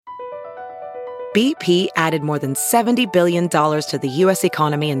BP added more than $70 billion to the U.S.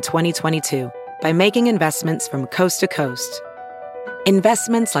 economy in 2022 by making investments from coast to coast.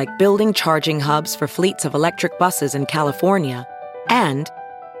 Investments like building charging hubs for fleets of electric buses in California and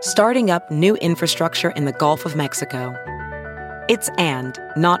starting up new infrastructure in the Gulf of Mexico. It's and,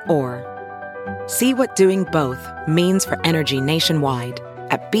 not or. See what doing both means for energy nationwide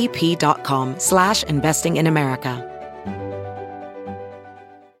at bp.com/investing in America.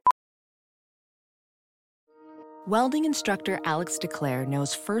 Welding instructor Alex DeClaire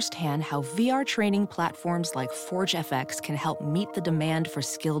knows firsthand how VR training platforms like ForgeFX can help meet the demand for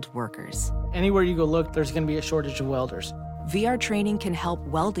skilled workers. Anywhere you go look, there's going to be a shortage of welders. VR training can help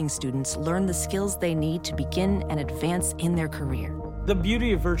welding students learn the skills they need to begin and advance in their career. The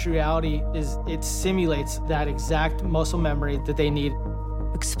beauty of virtual reality is it simulates that exact muscle memory that they need.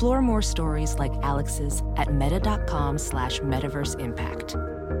 Explore more stories like Alex's at meta.com/metaverseimpact.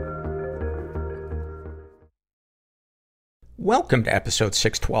 Welcome to episode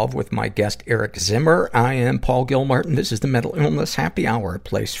 612 with my guest Eric Zimmer. I am Paul Gilmartin. This is the Mental Illness Happy Hour, a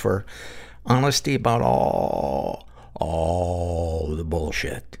place for honesty about all the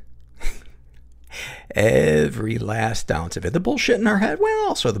bullshit. Every last ounce of it. The bullshit in our head, well,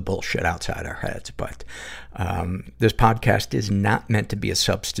 also the bullshit outside our heads. But this podcast is not meant to be a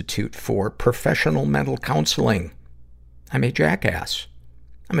substitute for professional mental counseling. I'm a jackass.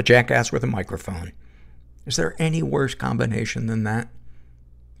 I'm a jackass with a microphone. Is there any worse combination than that?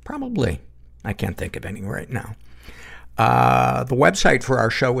 Probably. I can't think of any right now. The website for our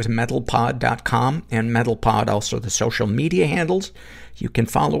show is mentalpod.com, and mentalpod, also the social media handles. You can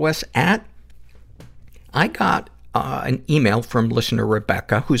follow us at... I got an email from listener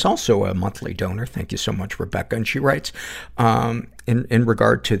Rebecca, who's also a monthly donor. Thank you so much, Rebecca. And she writes, in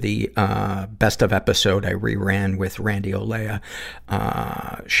regard to the best of episode I reran with Randy Olea,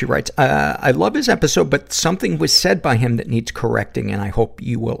 she writes, I love his episode, but something was said by him that needs correcting, and I hope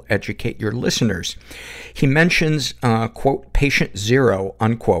you will educate your listeners. He mentions, quote, patient zero,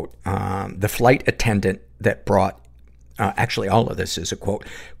 unquote, the flight attendant that brought actually, all of this is a quote.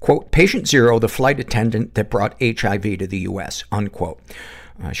 Quote, patient zero, the flight attendant that brought HIV to the U.S., unquote.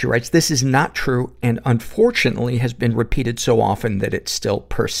 She writes, this is not true and unfortunately has been repeated so often that it still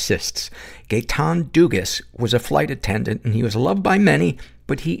persists. Gaetan Dugas was a flight attendant and he was loved by many,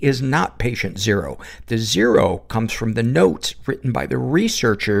 but he is not patient zero. The zero comes from the notes written by the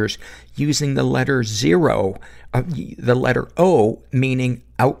researchers using the letter zero, the letter O, meaning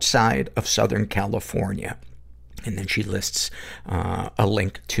outside of Southern California. And then she lists a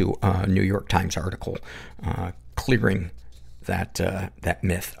link to a New York Times article clearing that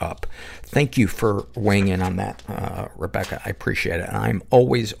myth up. Thank you for weighing in on that, Rebecca. I appreciate it. And I'm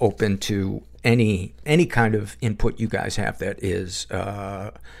always open to any kind of input you guys have that is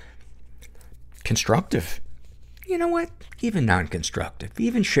constructive. You know what? Even non-constructive.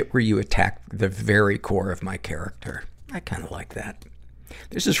 Even shit where you attack the very core of my character. I kind of like that.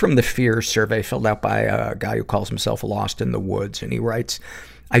 This is from the Fears survey filled out by a guy who calls himself Lost in the Woods. And he writes,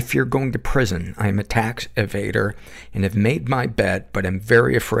 I fear going to prison. I am a tax evader and have made my bed, but am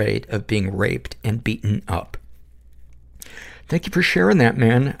very afraid of being raped and beaten up. Thank you for sharing that,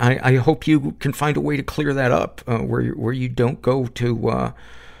 man. I hope you can find a way to clear that up, where you don't go to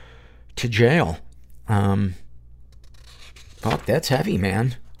jail. Oh, that's heavy,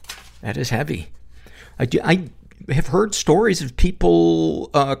 man. That is heavy. I have heard stories of people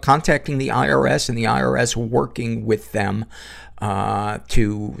contacting the IRS and the IRS working with them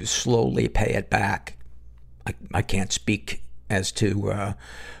to slowly pay it back. I can't speak as to...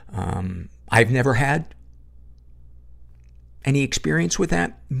 I've never had any experience with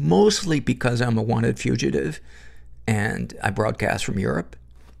that, mostly because I'm a wanted fugitive and I broadcast from Europe.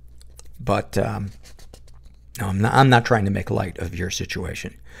 But no, I'm not trying to make light of your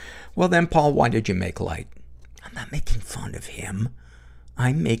situation. Well then, Paul, why did you make light? I'm not making fun of him.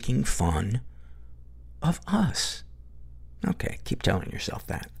 I'm making fun of us. Okay, keep telling yourself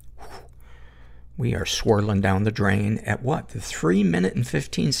that. We are swirling down the drain at what? The 3-minute and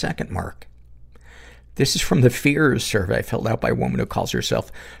 15-second mark. This is from the Fears survey filled out by a woman who calls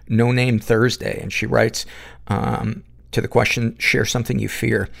herself No Name Thursday. And she writes to the question, share something you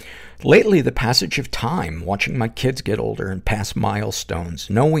fear. Lately, the passage of time, watching my kids get older and pass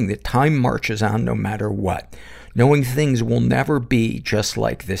milestones, knowing that time marches on no matter what, knowing things will never be just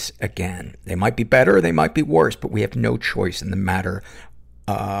like this again. They might be better, they might be worse, but we have no choice in the matter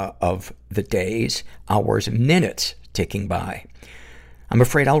of the days, hours, and minutes ticking by. I'm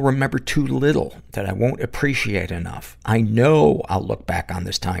afraid I'll remember too little, that I won't appreciate enough. I know I'll look back on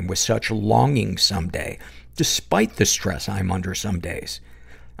this time with such longing someday, despite the stress I'm under some days.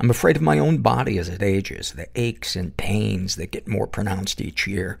 I'm afraid of my own body as it ages, the aches and pains that get more pronounced each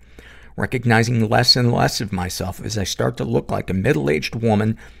year. Recognizing less and less of myself as I start to look like a middle-aged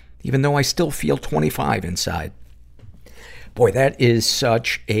woman, even though I still feel 25 inside. Boy, that is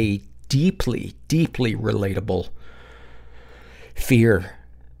such a deeply, deeply relatable fear.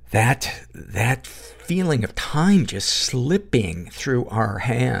 That feeling of time just slipping through our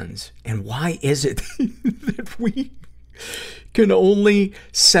hands. And why is it that we can only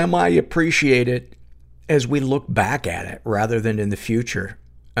semi-appreciate it as we look back at it rather than in the future,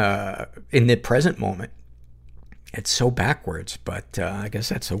 in the present moment? It's so backwards, but I guess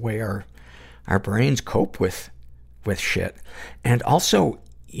that's the way our brains cope with shit. And also,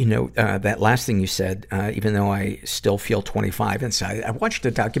 that last thing you said, even though I still feel 25 inside, I watched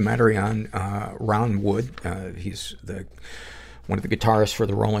a documentary on Ron Wood. He's one of the guitarists for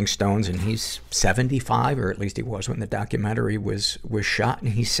the Rolling Stones, and he's 75, or at least he was when the documentary was shot.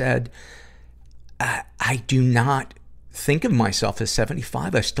 And he said, I do not think of myself as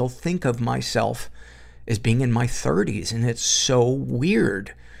 75. I still think of myself as being in my 30s. And it's so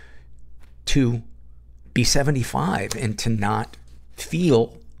weird to be 75 and to not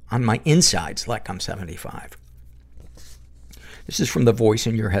feel on my insides like I'm 75. This is from the Voice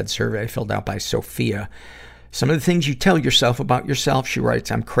in Your Head survey filled out by Sophia. Some of the things you tell yourself about yourself, she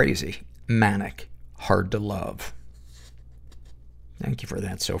writes, I'm crazy, manic, hard to love. Thank you for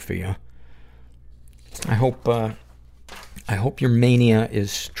that, Sophia. I hope your mania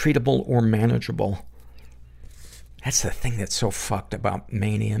is treatable or manageable. That's the thing that's so fucked about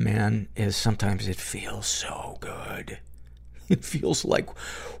mania, man, is sometimes it feels so good. It feels like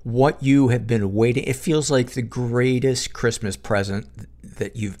what you have been waiting. It feels like the greatest Christmas present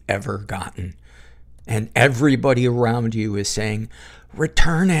that you've ever gotten. And everybody around you is saying,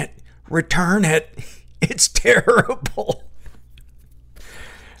 return it, return it. It's terrible.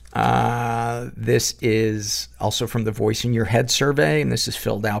 This is also from the Voice in Your Head survey, and this is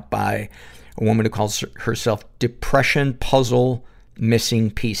filled out by a woman who calls herself Depression Puzzle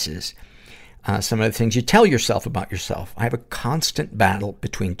Missing Pieces. Some of the things you tell yourself about yourself. I have a constant battle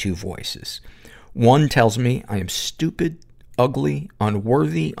between two voices. One tells me I am stupid, ugly,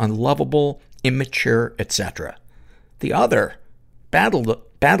 unworthy, unlovable, immature, etc. The other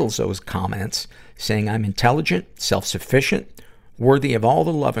battles those comments, saying I'm intelligent, self-sufficient, worthy of all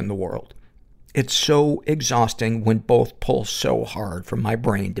the love in the world. It's so exhausting when both pull so hard for my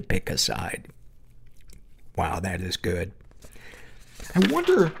brain to pick a side. Wow, that is good. I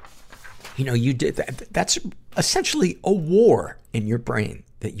wonder, you did that. That's essentially a war in your brain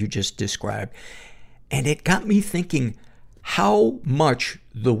that you just described. And it got me thinking how much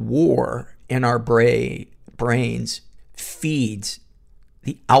the war in our brains feeds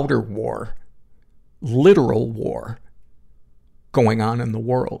the outer war, literal war going on in the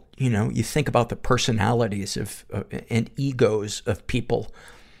world. You think about the personalities and egos of people.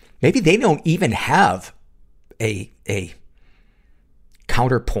 Maybe they don't even have a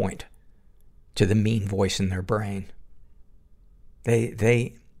counterpoint to the mean voice in their brain. I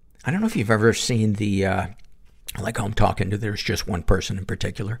don't know if you've ever seen like I'm talking to, there's just one person in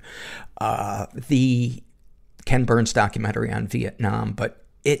particular, the Ken Burns documentary on Vietnam, but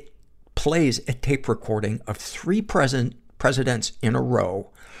it plays a tape recording of three presidents in a row,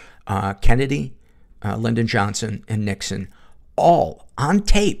 Kennedy, Lyndon Johnson, and Nixon, all on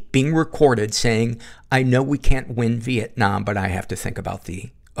tape being recorded saying, I know we can't win Vietnam, but I have to think about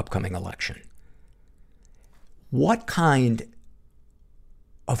the upcoming election. What kind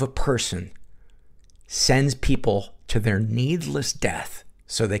of a person sends people to their needless death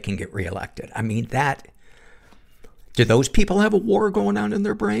so they can get reelected? I mean, do those people have a war going on in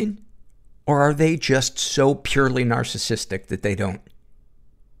their brain? Or are they just so purely narcissistic that they don't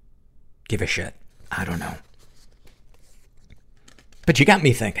give a shit? I don't know. But you got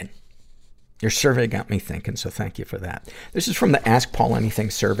me thinking. Your survey got me thinking, so thank you for that. This is from the Ask Paul Anything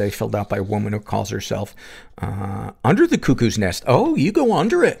survey filled out by a woman who calls herself Under the Cuckoo's Nest. Oh, you go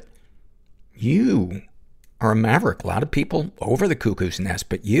under it. You are a maverick. A lot of people over the cuckoo's nest,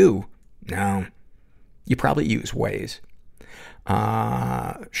 but no. You probably use Waze.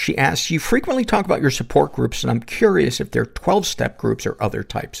 She asks, you frequently talk about your support groups, and I'm curious if they're 12-step groups or other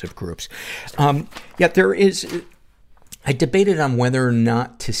types of groups. There is... I debated on whether or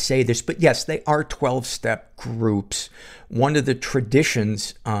not to say this, but yes, they are 12-step groups. One of the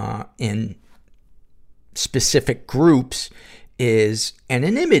traditions in specific groups is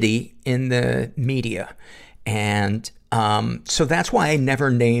anonymity in the media. And so that's why I never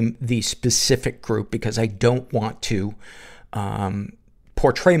name the specific group, because I don't want to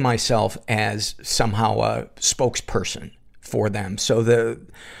portray myself as somehow a spokesperson for them. So the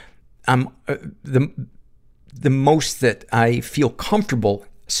most that I feel comfortable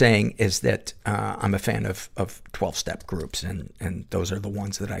saying is that I'm a fan of 12-step groups, and those are the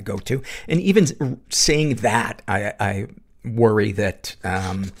ones that I go to. And even saying that, I worry that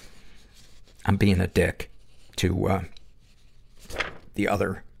I'm being a dick to the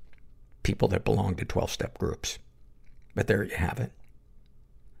other people that belong to 12-step groups. But there you have it.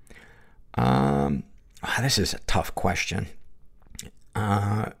 This is a tough question.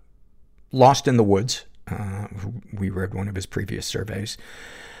 Lost in the Woods, we read one of his previous surveys.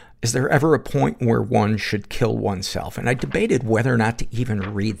 Is there ever a point where one should kill oneself? And I debated whether or not to even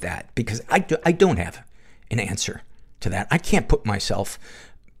read that, because I don't have an answer to that. I can't put myself,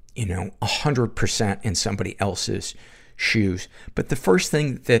 100% in somebody else's shoes. But the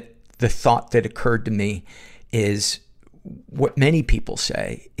thought that occurred to me is what many people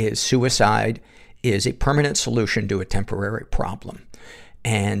say is suicide is a permanent solution to a temporary problem.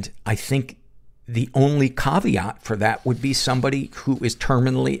 And I think the only caveat for that would be somebody who is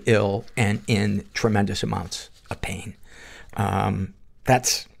terminally ill and in tremendous amounts of pain.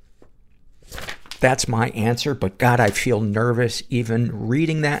 That's my answer, but God, I feel nervous even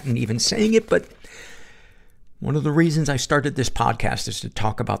reading that and even saying it. But one of the reasons I started this podcast is to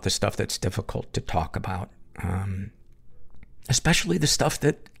talk about the stuff that's difficult to talk about. Especially the stuff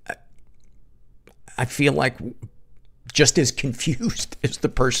that I feel like just as confused as the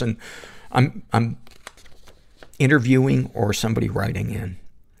person I'm interviewing or somebody writing in.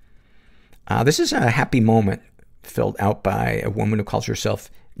 This is a happy moment filled out by a woman who calls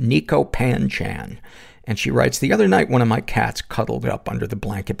herself Nico Panchan. And she writes, the other night, one of my cats cuddled up under the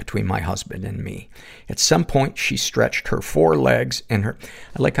blanket between my husband and me. At some point, she stretched her forelegs and I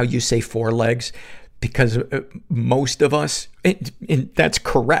like how you say forelegs, because most of us, and that's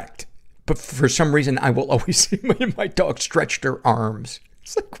correct. But for some reason, I will always see my dog stretched her arms.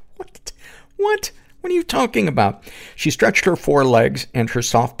 It's like, what? What are you talking about? She stretched her forelegs and her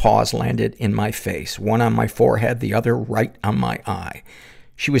soft paws landed in my face, one on my forehead, the other right on my eye.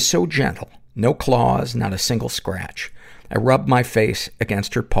 She was so gentle. No claws, not a single scratch. I rubbed my face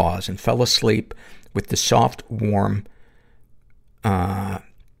against her paws and fell asleep with the soft, warm,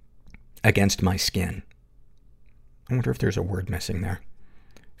 against my skin. I wonder if there's a word missing there.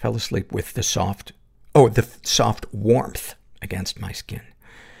 Fell asleep with the soft warmth against my skin.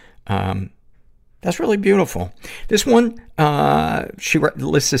 That's really beautiful. This one, she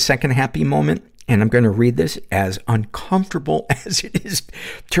lists a second happy moment, and I'm going to read this as uncomfortable as it is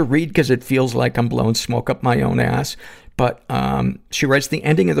to read because it feels like I'm blowing smoke up my own ass. But she writes, the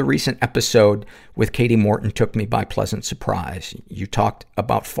ending of the recent episode with Katie Morton took me by pleasant surprise. You talked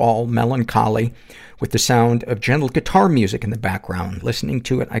about fall melancholy with the sound of gentle guitar music in the background. Listening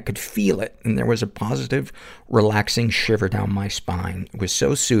to it, I could feel it, and there was a positive, relaxing shiver down my spine. It was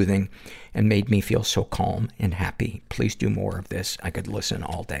so soothing and made me feel so calm and happy. Please do more of this. I could listen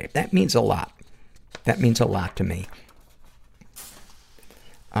all day. That means a lot. That means a lot to me.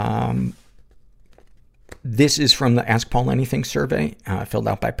 This is from the Ask Paul Anything survey, filled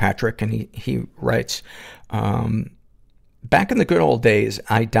out by Patrick, and he writes, back in the good old days,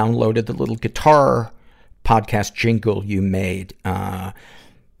 I downloaded the little guitar podcast jingle you made.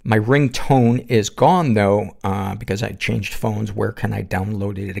 My ringtone is gone, though, because I changed phones. Where can I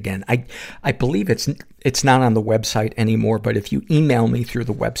download it again? I believe it's not on the website anymore, but if you email me through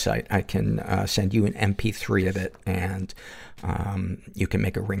the website, I can send you an MP3 of it, and you can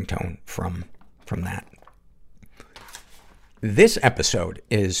make a ringtone from that. This episode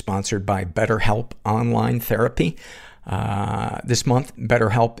is sponsored by BetterHelp Online Therapy. This month,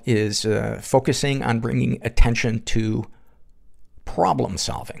 BetterHelp is focusing on bringing attention to problem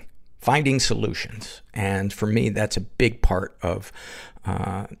solving, finding solutions. And for me, that's a big part of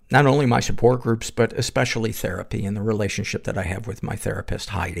not only my support groups, but especially therapy and the relationship that I have with my therapist,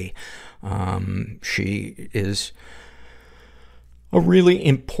 Heidi. She is a really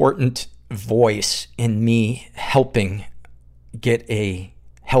important voice in me helping get a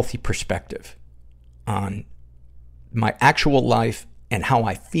healthy perspective on my actual life and how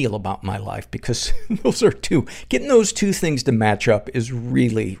I feel about my life, because getting those two things to match up is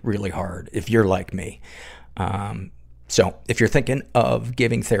really, really hard if you're like me. So if you're thinking of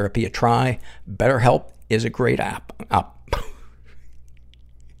giving therapy a try, BetterHelp is a great app.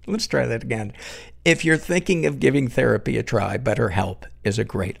 Let's try that again. If you're thinking of giving therapy a try, BetterHelp is a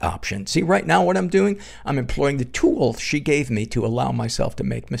great option. See, right now what I'm doing, I'm employing the tool she gave me to allow myself to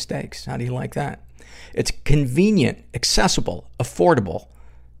make mistakes. How do you like that? It's convenient, accessible, affordable.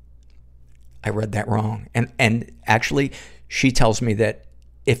 I read that wrong. And actually, she tells me that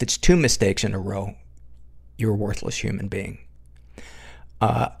if it's 2 mistakes in a row, you're a worthless human being.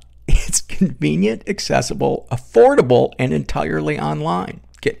 It's convenient, accessible, affordable, and entirely online.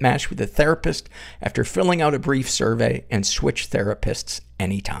 Get matched with a therapist after filling out a brief survey and switch therapists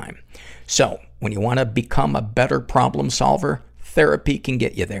anytime. So, when you want to become a better problem solver, therapy can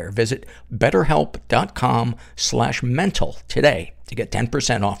get you there. Visit betterhelp.com/mental today to get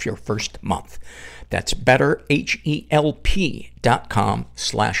 10% off your first month. That's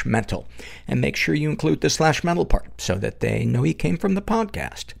betterhelp.com/mental. And make sure you include the /mental part so that they know you came from the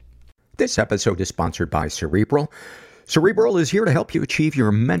podcast. This episode is sponsored by Cerebral. Cerebral is here to help you achieve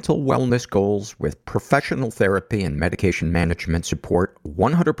your mental wellness goals with professional therapy and medication management support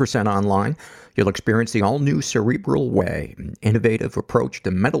 100% online. You'll experience the all-new Cerebral Way, an innovative approach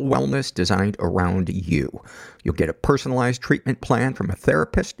to mental wellness designed around you. You'll get a personalized treatment plan from a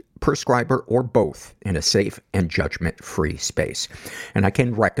therapist, prescriber, or both in a safe and judgment-free space. And I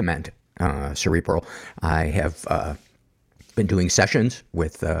can recommend Cerebral. I have been doing sessions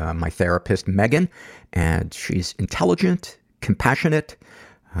with my therapist, Megan, and she's intelligent, compassionate.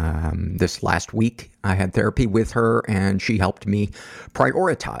 This last week, I had therapy with her, and she helped me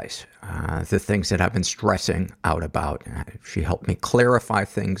prioritize the things that I've been stressing out about. She helped me clarify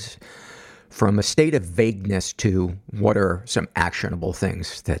things from a state of vagueness to what are some actionable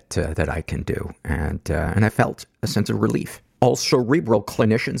things that I can do. And I felt a sense of relief. All Cerebral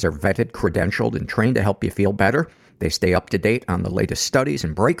clinicians are vetted, credentialed, and trained to help you feel better. They stay up to date on the latest studies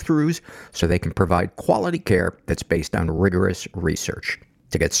and breakthroughs so they can provide quality care that's based on rigorous research.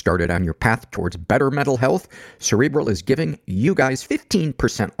 To get started on your path towards better mental health, Cerebral is giving you guys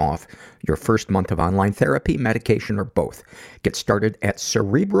 15% off your first month of online therapy, medication, or both. Get started at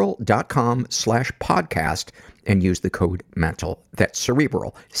Cerebral.com/podcast and use the code MENTAL. That's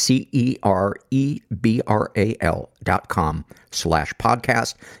Cerebral,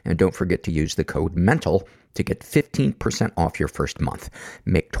 CEREBRAL.com/podcast. And don't forget to use the code MENTAL to get 15% off your first month.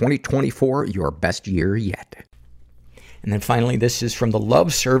 Make 2024 your best year yet. And then finally, this is from the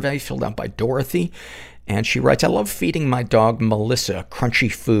Love Survey filled out by Dorothy. And she writes, I love feeding my dog Melissa crunchy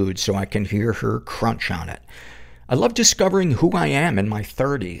food so I can hear her crunch on it. I love discovering who I am in my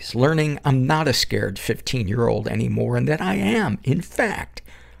 30s, learning I'm not a scared 15-year-old anymore, and that I am, in fact,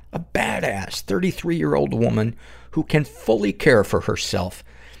 a badass 33-year-old woman who can fully care for herself.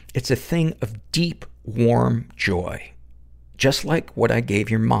 It's a thing of deep, warm joy. Just like what I gave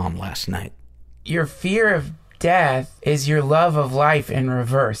your mom last night. Your fear of death is your love of life in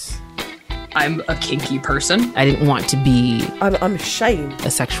reverse. I'm a kinky person. I didn't want to be I'm ashamed. a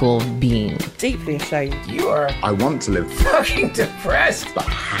sexual being. Deeply ashamed. You are I want to live. fucking depressed. But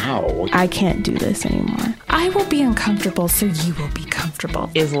how? I can't do this anymore. I will be uncomfortable, so you will be comfortable.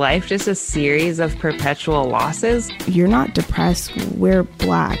 Is life just a series of perpetual losses? You're not depressed. We're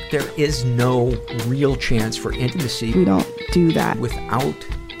black. There is no real chance for intimacy We don't do that. without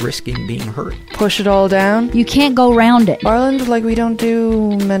risking being hurt. Push it all down. You can't go around it. Ireland, we don't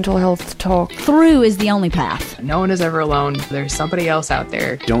do mental health talk. Through is the only path. No one is ever alone. There's somebody else out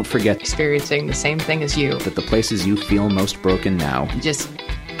there Don't forget experiencing the same thing as you. that the places you feel most broken now You just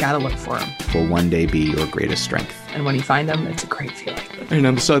gotta look for them. will one day be your greatest strength. And when you find them, it's a great feeling. And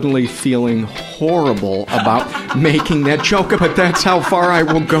I'm suddenly feeling horrible about making that joke, but that's how far I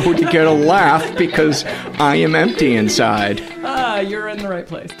will go to get a laugh because I am empty inside. You're in the right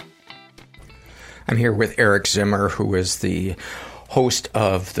place. I'm here with Eric Zimmer, who is the host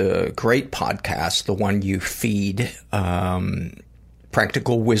of the great podcast, the one you feed,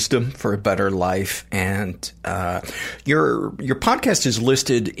 Practical Wisdom for a Better Life. And your podcast is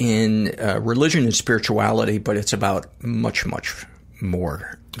listed in religion and spirituality, but it's about much, much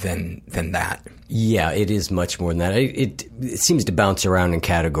more than that. Yeah, it is much more than that. It seems to bounce around in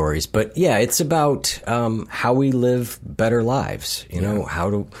categories, but yeah, it's about how we live better lives. You know, how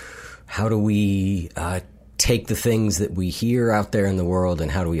do we take the things that we hear out there in the world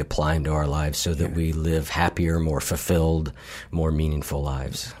and how do we apply them to our lives so that we live happier, more fulfilled, more meaningful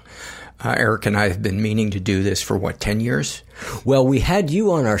lives. Eric and I have been meaning to do this for, 10 years? Well, we had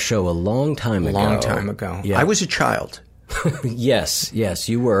you on our show a long time ago. A long time ago. Yeah. I was a child. Yes,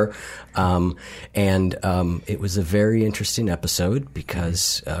 you were. It was a very interesting episode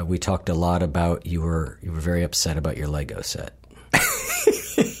because we talked a lot about you were very upset about your Lego set.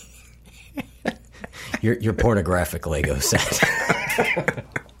 Your pornographic Lego set.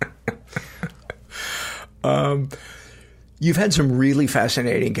 You've had some really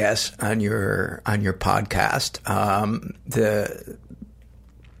fascinating guests on your podcast. The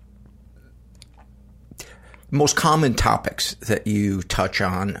most common topics that you touch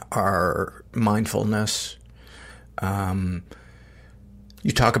on are mindfulness,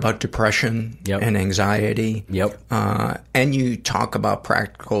 You talk about depression Yep. and anxiety. Yep. And you talk about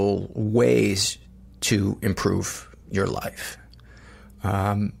practical ways to improve your life.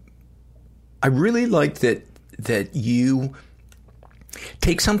 I really like that you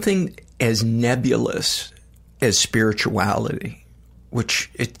take something as nebulous as spirituality, which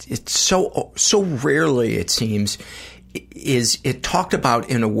it's so rarely, it seems, is it talked about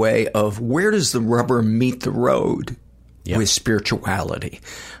in a way of where does the rubber meet the road with spirituality.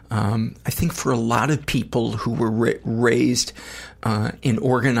 I think for a lot of people who were raised in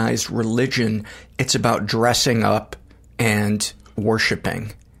organized religion, it's about dressing up and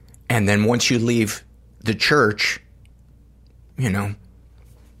worshiping. And then once you leave the church,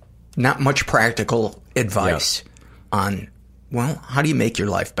 not much practical advice on, well, how do you make your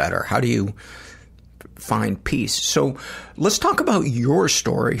life better? How do you find peace? So let's talk about your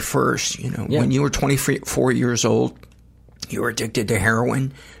story first. When you were 24 years old, you were addicted to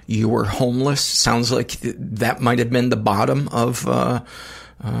heroin. You were homeless. Sounds like that might have been the bottom of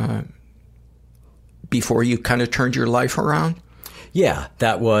before you kind of turned your life around. Yeah,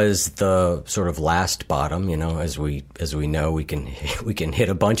 that was the sort of last bottom. As we know, we can hit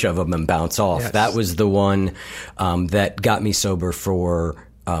a bunch of them and bounce off. Yes. That was the one that got me sober for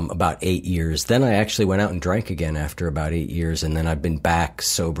about 8 years. Then I actually went out and drank again after about 8 years, and then I've been back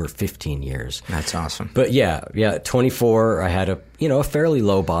sober 15 years. That's awesome. But yeah, 24. I had a fairly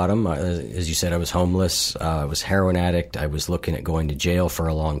low bottom. As you said, I was homeless. I was heroin addict. I was looking at going to jail for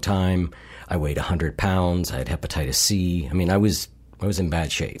a long time. I weighed 100 pounds. I had hepatitis C. I mean, I was in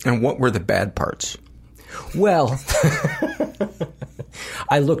bad shape. And what were the bad parts? Well,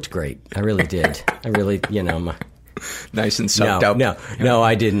 I looked great. I really did. I really, nice and sucked up. No,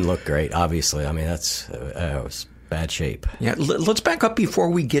 I didn't look great, obviously. I mean, I was bad shape. Yeah, let's back up before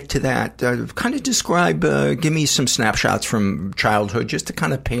we get to that. Kind of describe, give me some snapshots from childhood just to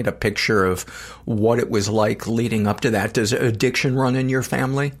kind of paint a picture of what it was like leading up to that. Does addiction run in your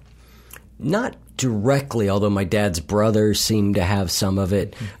family? Not directly, although my dad's brothers seemed to have some of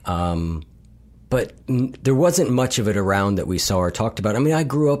it. But there wasn't much of it around that we saw or talked about. I mean, I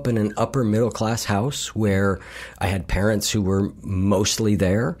grew up in an upper middle class house where I had parents who were mostly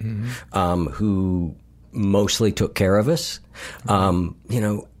there, who mostly took care of us. But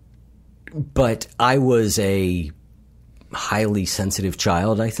I was a highly sensitive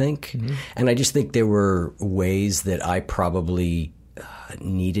child, I think. And I just think there were ways that I probably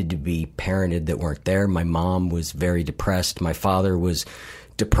needed to be parented that weren't there. My mom was very depressed. My father was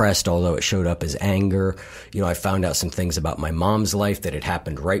depressed, although it showed up as anger. I found out some things about my mom's life that had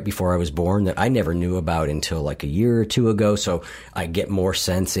happened right before I was born that I never knew about until like a year or two ago. So I get more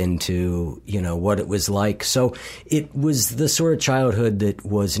sense into, what it was like. So it was the sort of childhood that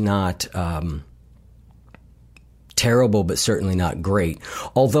was not terrible, but certainly not great.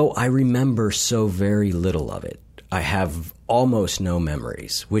 Although I remember so very little of it. I have almost no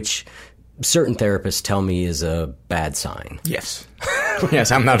memories, which certain therapists tell me is a bad sign. Yes.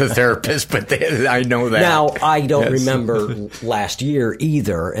 Yes, I'm not a therapist, but I know that. Now, I don't remember last year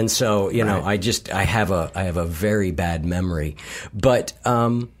either, and so, I have a very bad memory. But,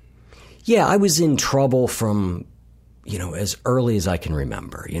 I was in trouble from, as early as I can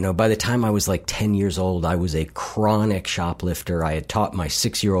remember. By the time I was like 10 years old, I was a chronic shoplifter. I had taught my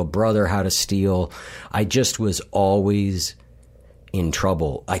 6-year-old brother how to steal. I just was always in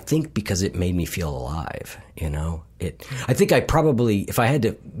trouble. I think because it made me feel alive, I think I probably, if I had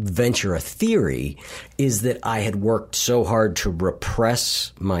to venture a theory, is that I had worked so hard to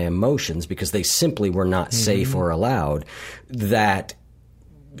repress my emotions because they simply were not safe or allowed, that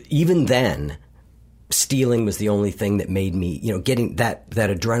even then, stealing was the only thing that made me, getting that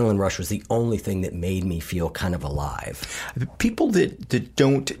adrenaline rush was the only thing that made me feel kind of alive. People that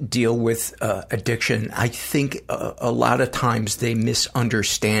don't deal with addiction, I think a lot of times they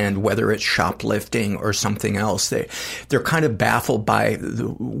misunderstand whether it's shoplifting or something else. They're kind of baffled by,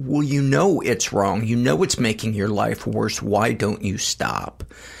 well, it's wrong. It's making your life worse. Why don't you stop?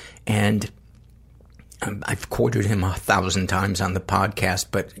 And I've quoted him 1,000 times on the podcast,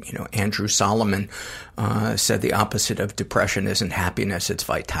 but, Andrew Solomon said the opposite of depression isn't happiness, it's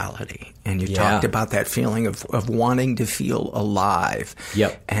vitality. And you talked about that feeling of wanting to feel alive.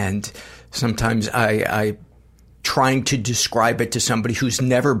 Yep. And sometimes I trying to describe it to somebody who's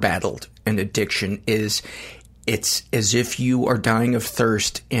never battled an addiction it's as if you are dying of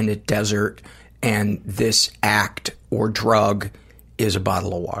thirst in a desert and this act or drug is a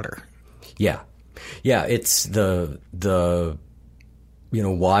bottle of water. Yeah. Yeah, it's the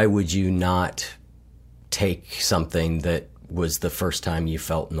why would you not take something that was the first time you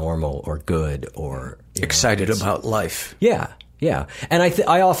felt normal or good or excited about life? Yeah. Yeah. And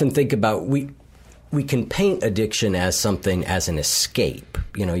I often think about, we can paint addiction as something, as an escape.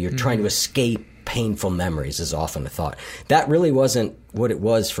 You know, you're trying to escape painful memories is often a thought. That really wasn't what it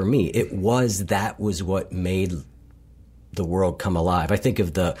was for me. That was what made the world come alive. I think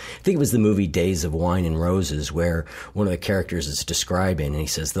it was the movie Days of Wine and Roses, where one of the characters is describing, and he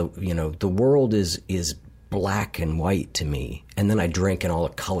says, the world is black and white to me, and then I drink and all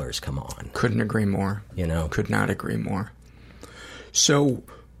the colors come on. Couldn't agree more. You know? Could not agree more. So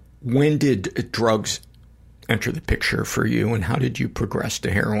when did drugs enter the picture for you, and how did you progress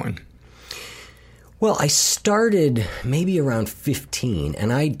to heroin? Well, I started maybe around 15,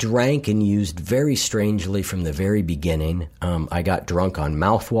 and I drank and used very strangely from the very beginning. I got drunk on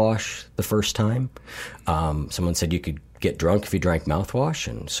mouthwash the first time. Someone said you could get drunk if you drank mouthwash,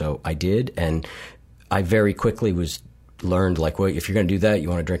 and so I did. And I very quickly learned, like, well, if you're going to do that, you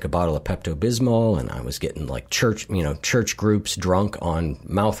want to drink a bottle of Pepto-Bismol, and I was getting like church groups drunk on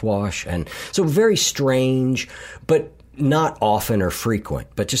mouthwash, and so very strange, but not often or frequent,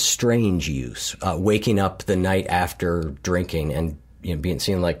 but just strange use. Waking up the night after drinking and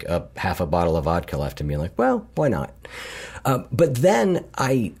seeing like half a bottle of vodka left and being like, well, why not? But then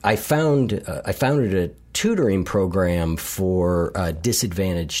I founded a tutoring program for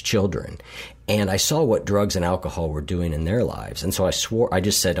disadvantaged children. And I saw what drugs and alcohol were doing in their lives. And so I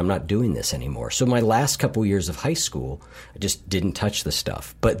just said, I'm not doing this anymore. So my last couple years of high school, I just didn't touch the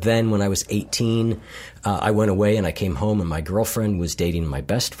stuff. But then when I was 18, I went away and I came home, and my girlfriend was dating my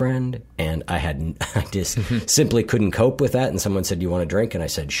best friend. And I just simply couldn't cope with that. And someone said, do you want a drink? And I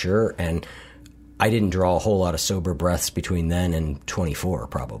said, sure. And I didn't draw a whole lot of sober breaths between then and 24,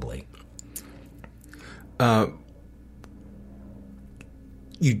 probably.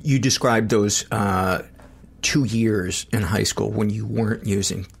 You described those 2 years in high school when you weren't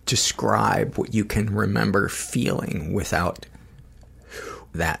using. Describe what you can remember feeling without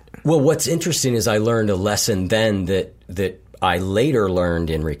that. Well, what's interesting is I learned a lesson then that I later learned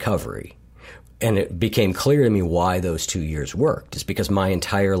in recovery. And it became clear to me why those 2 years worked. Is because my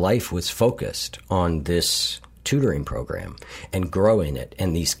entire life was focused on this tutoring program and growing it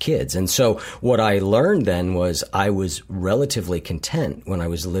and these kids. And so what I learned then was I was relatively content when I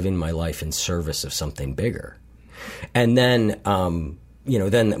was living my life in service of something bigger. And then,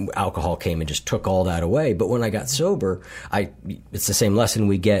 then alcohol came and just took all that away. But when I got sober, it's the same lesson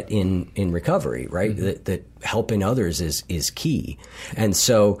we get in recovery, right? Mm-hmm. That helping others is key. And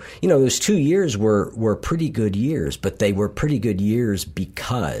so, those 2 years were pretty good years, but they were pretty good years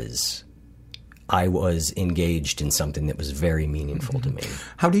because I was engaged in something that was very meaningful to me.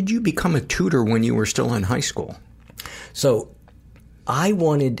 How did you become a tutor when you were still in high school? So I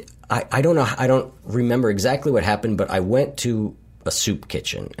don't remember exactly what happened, but I went to a soup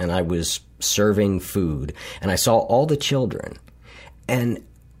kitchen and I was serving food and I saw all the children, and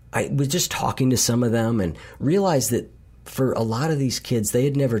I was just talking to some of them and realized that for a lot of these kids, they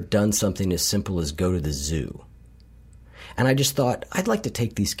had never done something as simple as go to the zoo. And I just thought, I'd like to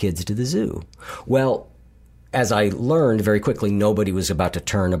take these kids to the zoo. Well, as I learned very quickly, nobody was about to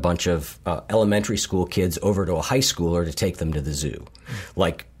turn a bunch of elementary school kids over to a high schooler to take them to the zoo.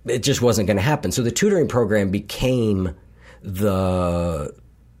 Like, it just wasn't going to happen. So the tutoring program became the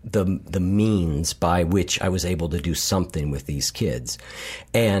means by which I was able to do something with these kids.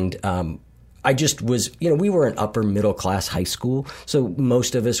 And I just was, we were an upper middle class high school. So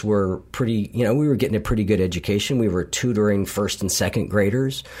most of us were pretty, we were getting a pretty good education. We were tutoring first and second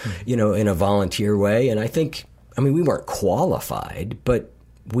graders, in a volunteer way. And I think, we weren't qualified, but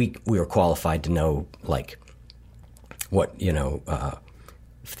we were qualified to know like what,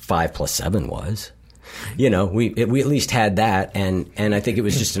 5 + 7 was. We at least had that, and I think it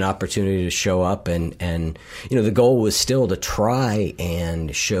was just an opportunity to show up and the goal was still to try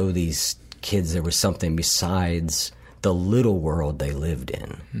and show these kids there was something besides the little world they lived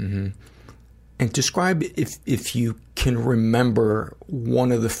in. Mm-hmm. And describe, if you can remember,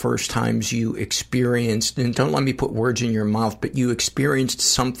 one of the first times you experienced, and don't let me put words in your mouth, but you experienced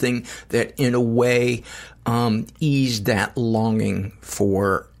something that in a way eased that longing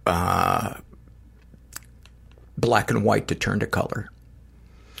for black and white to turn to color.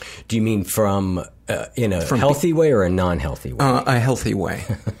 Do you mean from healthy way or a non-healthy way? A healthy way.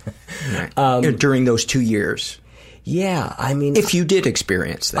 Right. During those 2 years. Yeah, if you did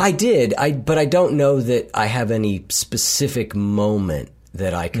experience that. I did, but I don't know that I have any specific moment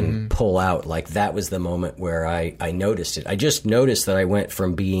that I can pull out. Like, that was the moment where I noticed it. I just noticed that I went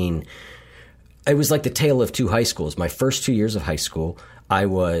from being... It was like the tale of two high schools. My first 2 years of high school, I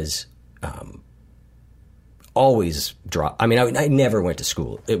was... always dropped. I mean, I never went to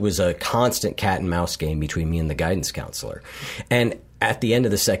school. It was a constant cat and mouse game between me and the guidance counselor. And at the end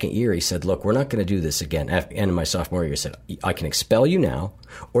of the second year, he said, look, we're not going to do this again. At the end of my sophomore year, he said, I can expel you now,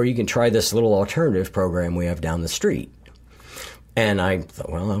 or you can try this little alternative program we have down the street. And I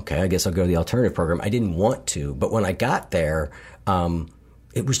thought, well, okay, I guess I'll go to the alternative program. I didn't want to, but when I got there,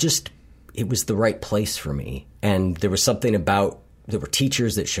 it was the right place for me. And there was something about, there were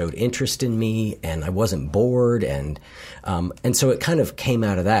teachers that showed interest in me, and I wasn't bored, and so it kind of came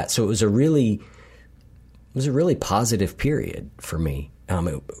out of that. So it was a really positive period for me.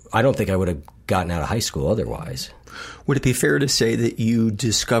 I don't think I would have gotten out of high school otherwise. Would it be fair to say that you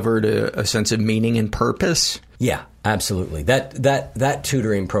discovered a sense of meaning and purpose? Yeah, absolutely. That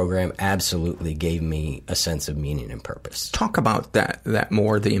tutoring program absolutely gave me a sense of meaning and purpose. Talk about that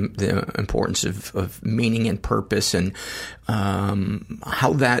more, the importance of meaning and purpose, and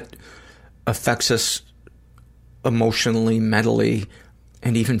how that affects us emotionally, mentally,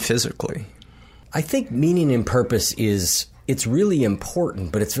 and even physically. I think meaning and purpose it's really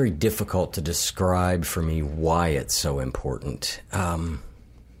important, but it's very difficult to describe for me why it's so important.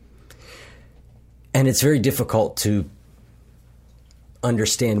 And it's very difficult to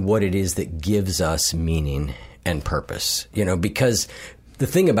understand what it is that gives us meaning and purpose, because the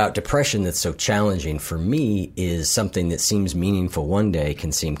thing about depression that's so challenging for me is something that seems meaningful one day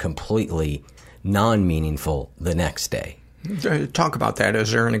can seem completely non-meaningful the next day. Talk about that.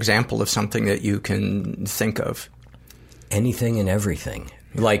 Is there an example of something that you can think of? Anything and everything.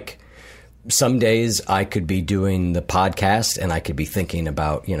 Like, some days I could be doing the podcast and I could be thinking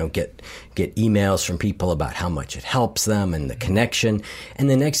about, get emails from people about how much it helps them and the connection. And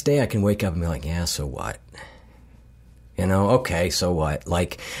the next day I can wake up and be like, yeah, so what? Okay, so what?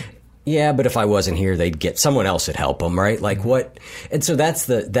 Like, yeah, but if I wasn't here, they'd get someone else would help them, right? Like what? And so that's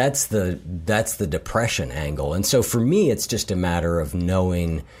the depression angle. And so for me, it's just a matter of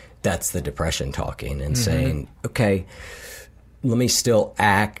knowing that's the depression talking and saying, okay, let me still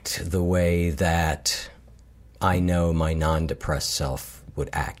act the way that I know my non-depressed self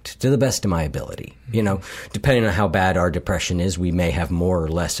would act to the best of my ability. Depending on how bad our depression is, we may have more or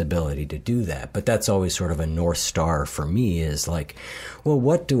less ability to do that. But that's always sort of a North Star for me, is like, well,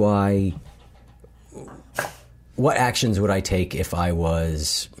 what actions would I take if I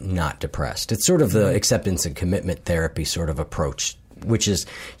was not depressed? It's sort of the acceptance and commitment therapy sort of approach, which is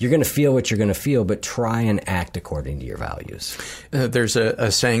you're going to feel what you're going to feel, but try and act according to your values. There's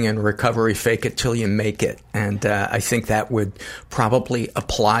a saying in recovery, fake it till you make it. And I think that would probably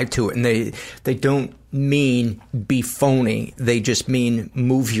apply to it. And they don't mean be phony. They just mean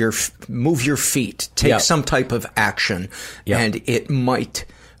move your feet, take some type of action, and it might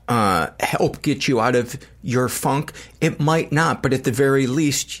help get you out of your funk. It might not, but at the very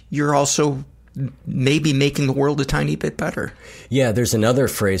least, you're also maybe making the world a tiny bit better. Yeah, there's another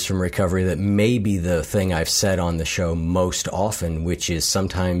phrase from recovery that may be the thing I've said on the show most often, which is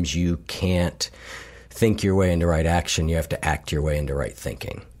sometimes you can't think your way into right action. You have to act your way into right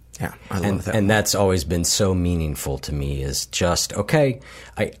thinking. Yeah, I love that. And that's always been so meaningful to me, is just, okay,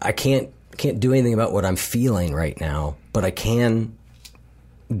 I can't do anything about what I'm feeling right now, but I can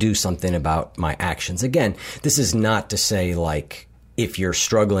do something about my actions. Again, this is not to say, like, if you're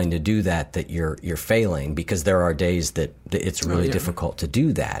struggling to do that you're failing, because there are days that it's really difficult to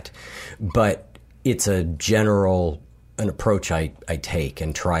do that. But it's an approach I take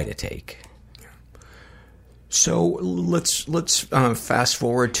and try to take. So let's fast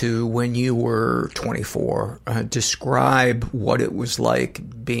forward to when you were 24. Describe what it was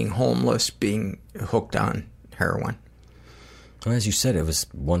like being homeless, being hooked on heroin. Well, as you said, it was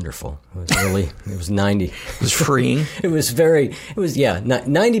wonderful. It was it was 90. It was freeing. It was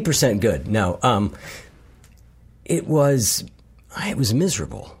 90% good. No, it was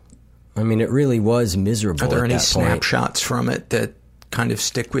miserable. I mean, it really was miserable. Are there any snapshots from it that kind of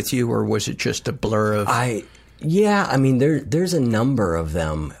stick with you, or was it just a blur of? There's a number of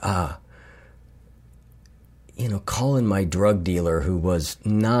them. Calling my drug dealer, who was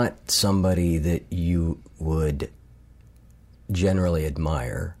not somebody that you would generally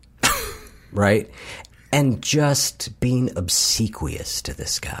admire, right? And just being obsequious to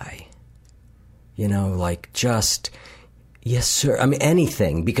this guy, yes, sir. I mean,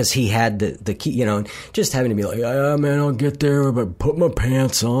 anything, because he had the key, just having to be like, yeah, man, I'll get there, but put my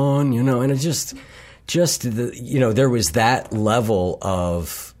pants on, and it just there was that level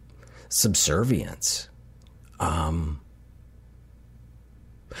of subservience. I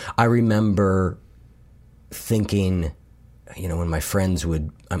remember thinking, when my friends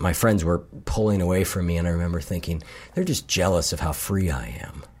were pulling away from me, and I remember thinking, they're just jealous of how free I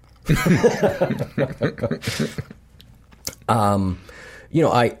am.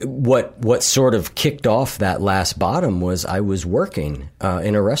 What sort of kicked off that last bottom was I was working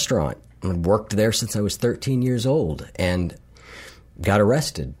in a restaurant. I worked there since I was 13 years old and got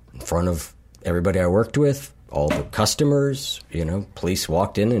arrested in front of everybody I worked with, all the customers. Police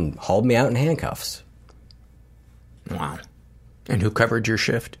walked in and hauled me out in handcuffs. Wow. And who covered your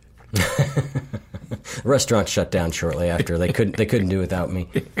shift? The restaurant shut down shortly after. They couldn't do without me.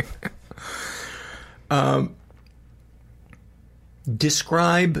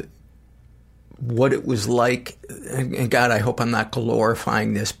 Describe what it was like, and God, I hope I'm not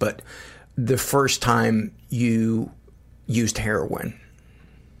glorifying this, but the first time you used heroin.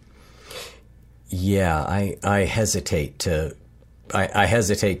 Yeah, I hesitate to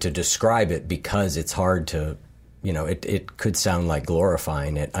describe it because it's hard to, it could sound like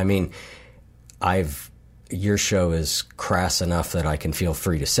glorifying it. I mean, your show is crass enough that I can feel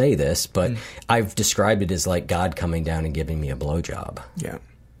free to say this, but I've described it as like God coming down and giving me a blowjob. Yeah.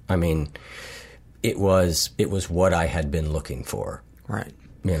 I mean, it was what I had been looking for. Right.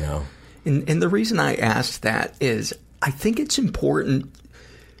 And the reason I asked that is I think it's important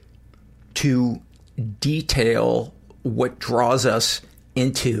to detail what draws us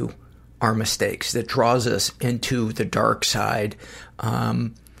into our mistakes, that draws us into the dark side.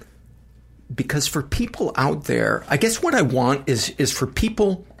 Because for people out there, I guess what I want is for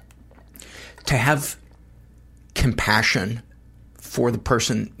people to have compassion for the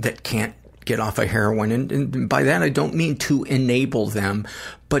person that can't get off of heroin. And by that, I don't mean to enable them,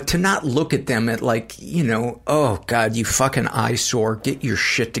 but to not look at them at like, oh, God, you fucking eyesore, get your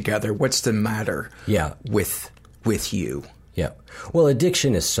shit together. What's the matter with you? Yeah. Well,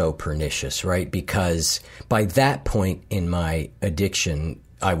 addiction is so pernicious, right? Because by that point in my addiction,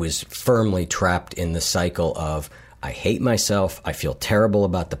 I was firmly trapped in the cycle of I hate myself, I feel terrible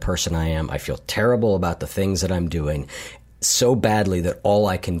about the person I am, I feel terrible about the things that I'm doing so badly that all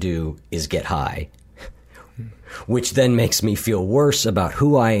I can do is get high, which then makes me feel worse about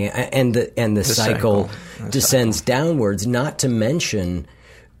who I am, and the cycle descends downwards, not to mention,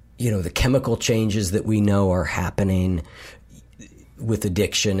 the chemical changes that we know are happening with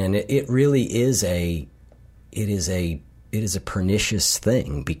addiction, and it really is a pernicious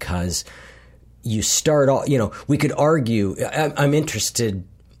thing because you start off, we could argue, I'm interested,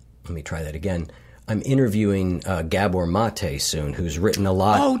 let me try that again. I'm interviewing Gabor Mate soon, who's written a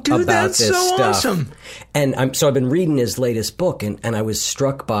lot about this stuff. Awesome. And I've been reading his latest book, and I was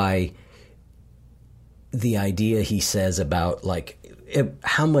struck by the idea he says about like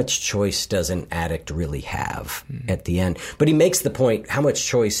how much choice does an addict really have at the end? But he makes the point, how much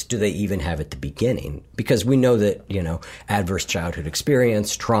choice do they even have at the beginning? Because we know that, adverse childhood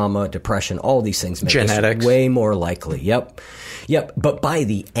experience, trauma, depression, all these things make us way more likely. Yep. But by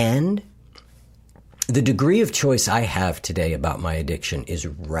the end, the degree of choice I have today about my addiction is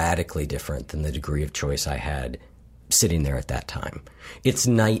radically different than the degree of choice I had sitting there at that time. It's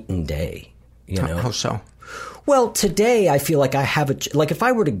night and day, How so? Well, today I feel like I have if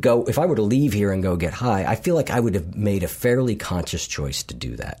I were to leave here and go get high, I feel like I would have made a fairly conscious choice to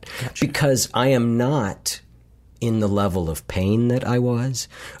do that. Gotcha. Because I am not in the level of pain that I was.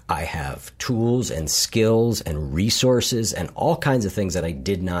 I have tools and skills and resources and all kinds of things that I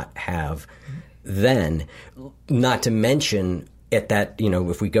did not have then, not to mention at that,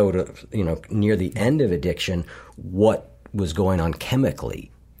 if we go to, near the end of addiction, what was going on chemically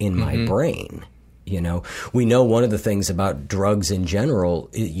in my brain. We know one of the things about drugs in general,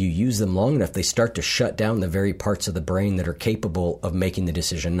 you use them long enough, they start to shut down the very parts of the brain that are capable of making the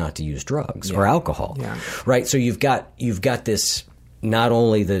decision not to use drugs or alcohol. Yeah. Right? So you've got this, not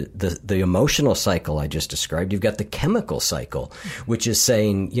only the emotional cycle I just described, you've got the chemical cycle, which is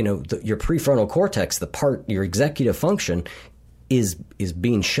saying, your prefrontal cortex, your executive function is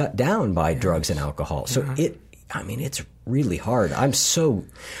being shut down by drugs and alcohol. So it's really hard.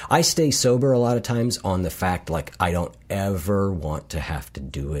 I stay sober a lot of times on the fact, like, I don't ever want to have to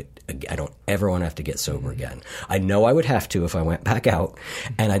do it. I don't ever want to have to get sober again. I know I would have to if I went back out,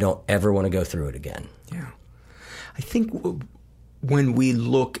 and I don't ever want to go through it again. Yeah. I think when we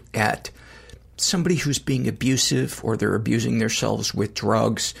look at somebody who's being abusive or they're abusing themselves with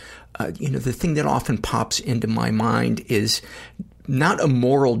drugs, the thing that often pops into my mind is not a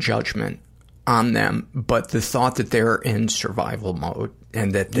moral judgment on them, but the thought that they're in survival mode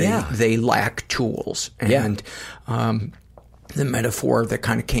and that they lack tools. And the metaphor that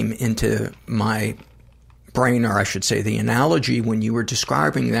kind of came into my brain, or I should say the analogy when you were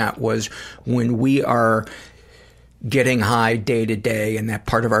describing that, was when we are getting high day to day and that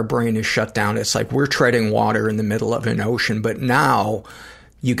part of our brain is shut down. It's like we're treading water in the middle of an ocean, but now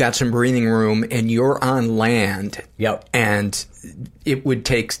you got some breathing room and you're on land. Yep. And it would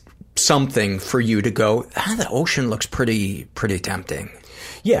take something for you to go, the ocean looks pretty tempting.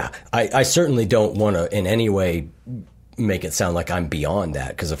 Yeah. I certainly don't want to in any way make it sound like I'm beyond that,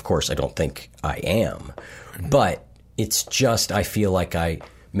 because of course I don't think I am. But it's just, I feel like I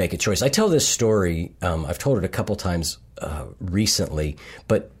make a choice. I tell this story, I've told it a couple times recently,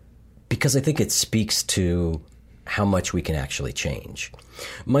 but because I think it speaks to how much we can actually change.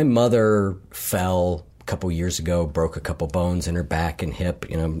 My mother fell a couple years ago, broke a couple bones in her back and hip,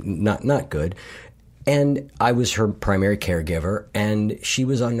 not good. And I was her primary caregiver, and she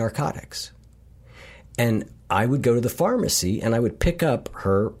was on narcotics. And I would go to the pharmacy and I would pick up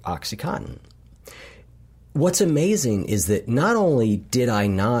her OxyContin. What's amazing is that not only did I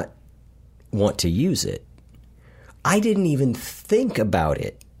not want to use it, I didn't even think about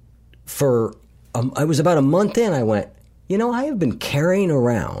it for, I was about a month in, I went, I have been carrying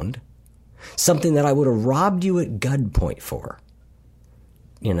around something that I would have robbed you at gunpoint for,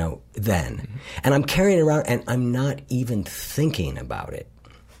 then. Mm-hmm. And I'm carrying it around and I'm not even thinking about it.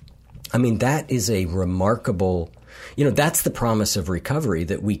 I mean, that is a remarkable, that's the promise of recovery,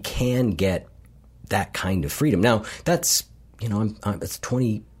 that we can get that kind of freedom. Now, that's, it's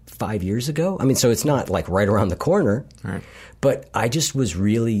 25 years ago. I mean, so it's not like right around the corner. Right. But I just was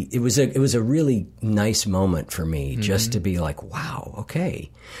really, it was a really nice moment for me just to be like, wow,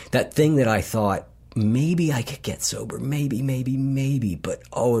 okay. That thing that I thought maybe I could get sober, maybe, but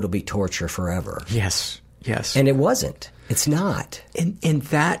it'll be torture forever. Yes. And it wasn't. It's not. And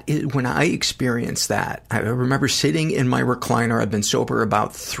that is, when I experienced that, I remember sitting in my recliner. I've been sober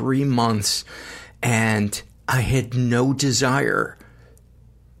about 3 months, and I had no desire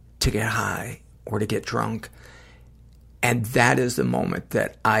to get high or to get drunk. And that is the moment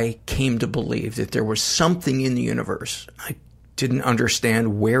that I came to believe that there was something in the universe. I didn't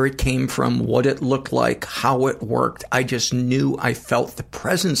understand where it came from, what it looked like, how it worked. I just knew I felt the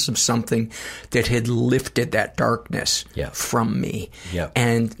presence of something that had lifted that darkness from me. Yeah.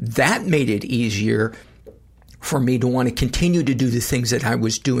 And that made it easier for me to want to continue to do the things that I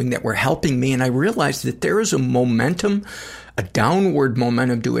was doing that were helping me. And I realized that there is a momentum, a downward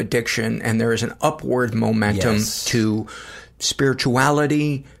momentum to addiction, and there is an upward momentum to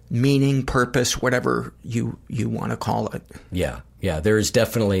spirituality, meaning, purpose, whatever you want to call it. Yeah. There is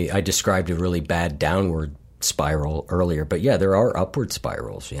definitely, I described a really bad downward spiral earlier, but there are upward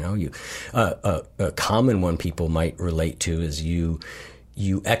spirals. A common one people might relate to is you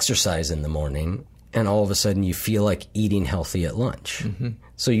exercise in the morning, and all of a sudden you feel like eating healthy at lunch. Mm-hmm.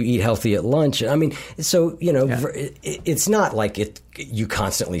 So you eat healthy at lunch. I mean, so, it's not like you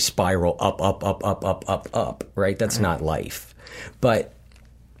constantly spiral up, right? That's not life. But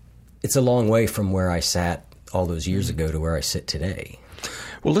it's a long way from where I sat all those years ago to where I sit today.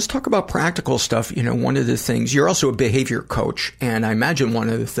 Well, let's talk about practical stuff. One of the things, you're also a behavior coach, and I imagine one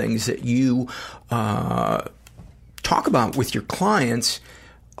of the things that you talk about with your clients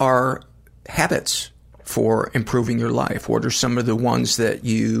are habits for improving your life. What are some of the ones that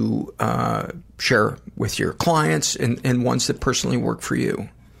you share with your clients and ones that personally work for you?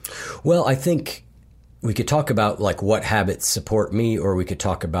 Well, I think we could talk about like what habits support me, or we could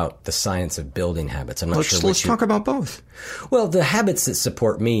talk about the science of building habits. I'm not sure. Let's talk about both. Well, the habits that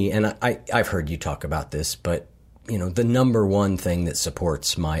support me, and I've heard you talk about this, but the number one thing that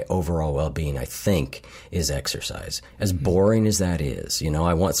supports my overall well-being, I think, is exercise. As boring as that is,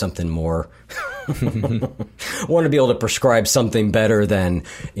 I want something more. I want to be able to prescribe something better than,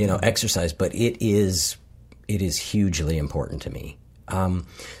 exercise, but it is hugely important to me.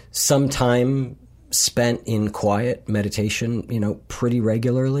 Some time spent in quiet meditation, pretty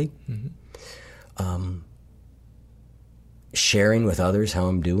regularly. Mm-hmm. Sharing with others how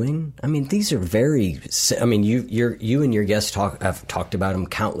I'm doing. I mean, these are you and your guests have talked about them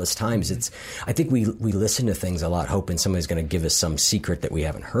countless times. I think we listen to things a lot, hoping somebody's going to give us some secret that we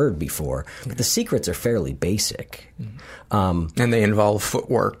haven't heard before. But the secrets are fairly basic. And they involve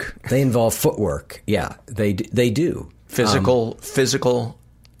footwork. Yeah, they do. Physical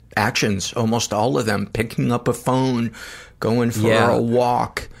actions, almost all of them. Picking up a phone, going for a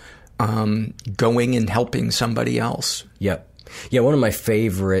walk, going and helping somebody else. Yep. Yeah, one of my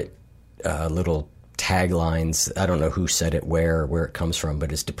favorite little taglines, I don't know who said it, where it comes from,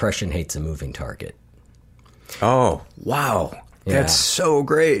 but it's depression hates a moving target. Oh, wow. Yeah. That's so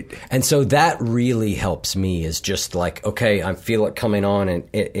great. And so that really helps me, is just like, okay, I feel it coming on, and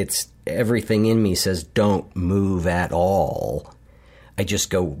it's everything in me says don't move at all. I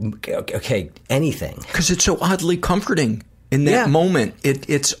just go, okay, anything. Because it's so oddly comforting in that moment.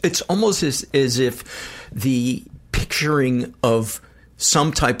 It's almost as if the picturing of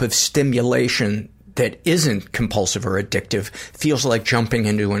some type of stimulation that isn't compulsive or addictive feels like jumping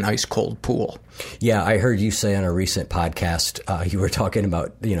into an ice cold pool. Yeah, I heard you say on a recent podcast, you were talking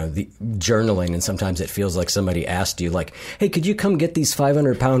about, the journaling, and sometimes it feels like somebody asked you, like, hey, could you come get these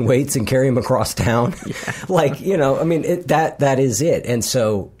 500-pound weights and carry them across town? Yeah. That is it. And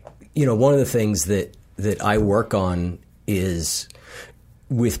so, one of the things that I work on is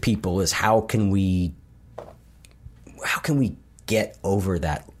with people is how can we get over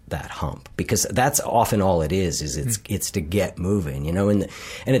that hump, because that's often all it is it's to get moving, and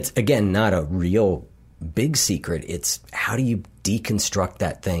it's, again, not a real big secret. It's how do you deconstruct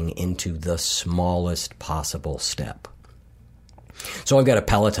that thing into the smallest possible step. So I've got a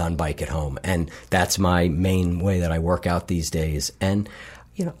Peloton bike at home, and that's my main way that I work out these days. And,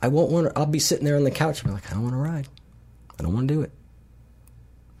 I'll be sitting there on the couch and be like, I don't want to ride. I don't want to do it.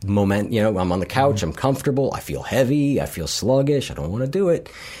 I'm on the couch, I'm comfortable, I feel heavy, I feel sluggish, I don't want to do it.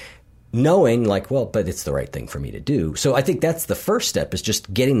 Knowing, but it's the right thing for me to do. So I think that's the first step, is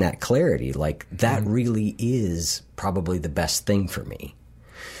just getting that clarity. Like, that really is probably the best thing for me.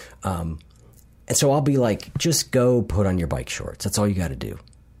 And so I'll be like, just go put on your bike shorts. That's all you got to do.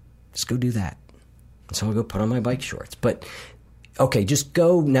 Just go do that. And so I'll go put on my bike shorts. But, okay, just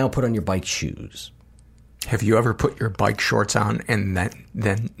go now put on your bike shoes. Have you ever put your bike shorts on and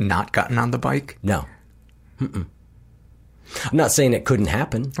then not gotten on the bike? No. Mm-mm. I'm not saying it couldn't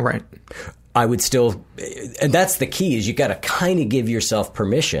happen. Right. I would still, and that's the key, is you got to kind of give yourself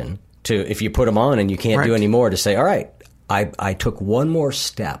permission to, if you put them on and you can't do any more, to say, all right, I took one more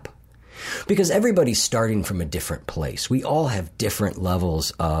step. Because everybody's starting from a different place. We all have different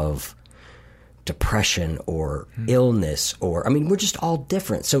levels of depression or illness, or, we're just all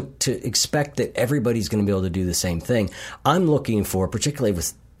different. So to expect that everybody's going to be able to do the same thing, I'm looking for, particularly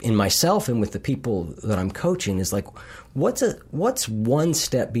in myself and with the people that I'm coaching, is like, what's one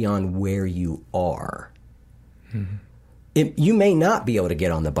step beyond where you are? Mm-hmm. You may not be able to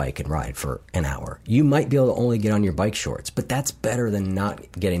get on the bike and ride for an hour. You might be able to only get on your bike shorts, but that's better than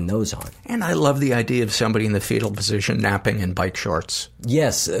not getting those on. And I love the idea of somebody in the fetal position napping in bike shorts.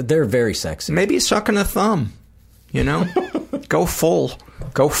 Yes, they're very sexy. Maybe sucking a thumb, Go full.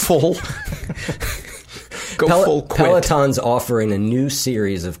 Go full. Full quit. Peloton's offering a new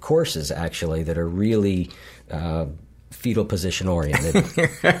series of courses, actually, that are really fetal position oriented.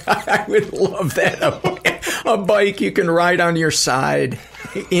 I would love that. A bike you can ride on your side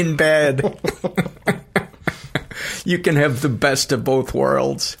in bed. You can have the best of both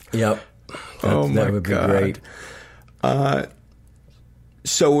worlds. Yep. That would be great.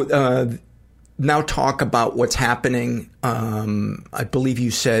 So now talk about what's happening. I believe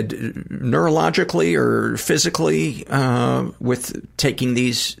you said neurologically or physically with taking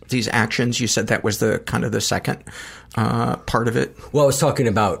these actions. You said that was the kind of the second part of it. Well, I was talking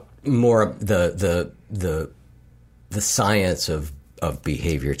about more the science of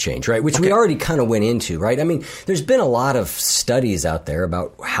behavior change, right? Which we already kind of went into, right? There's been a lot of studies out there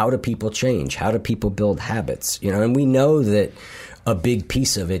about how do people change, how do people build habits, and we know that a big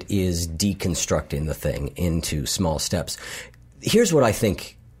piece of it is deconstructing the thing into small steps. Here's what I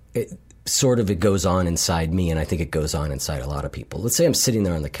think it goes on inside me, and I think it goes on inside a lot of people. Let's say I'm sitting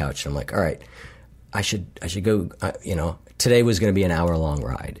there on the couch and I'm like, all right, I should go, today was going to be an hour-long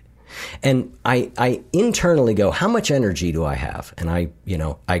ride. And I internally go, how much energy do I have? And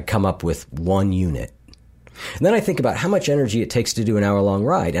I come up with 1 unit. And then I think about how much energy it takes to do an hour-long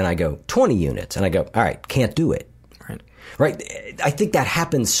ride, and I go, 20 units. And I go, all right, can't do it. Right? I think that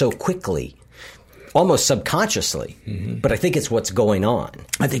happens so quickly, almost subconsciously, but I think it's what's going on.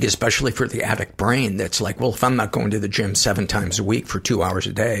 I think especially for the addict brain, that's like, well, if I'm not going to the gym 7 times a week for 2 hours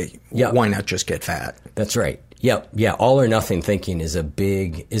a day, why not just get fat? That's right. Yeah. All or nothing thinking is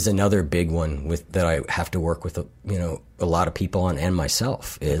another big one that I have to work with, a lot of people on, and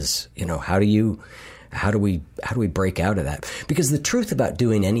myself, is, how do we break out of that? Because the truth about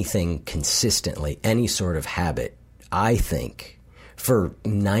doing anything consistently, any sort of habit, I think, for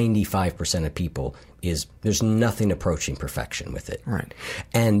 95% of people, is there's nothing approaching perfection with it. Right.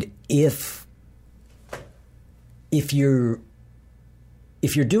 And if you're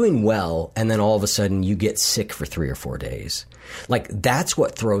doing well and then all of a sudden you get sick for 3 or 4 days, like, that's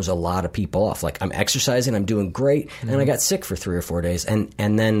what throws a lot of people off. Like, I'm exercising, I'm doing great, and I got sick for 3 or 4 days, and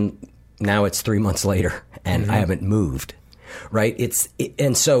then now it's 3 months later and I haven't moved. Right?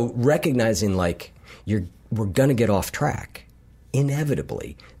 And so recognizing, like, we're going to get off track,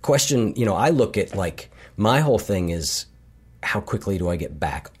 inevitably. Question, I look at, like, my whole thing is, how quickly do I get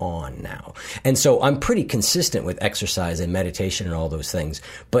back on now? And so I'm pretty consistent with exercise and meditation and all those things,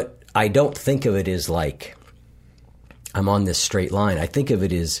 but I don't think of it as like, I'm on this straight line. I think of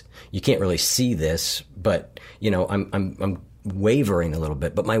it as, you can't really see this, but, I'm wavering a little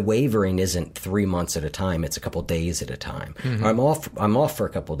bit, but my wavering isn't 3 months at a time. It's a couple days at a time. Mm-hmm. I'm off for a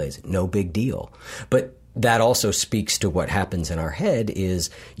couple of days. No big deal. But that also speaks to what happens in our head is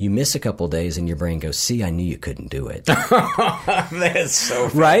you miss a couple of days and your brain goes, see, I knew you couldn't do it. That's so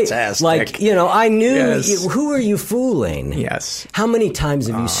right? fantastic. Like, I knew, who are you fooling? Yes. How many times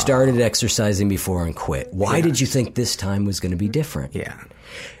have you started exercising before and quit? Why did you think this time was going to be different? Yeah.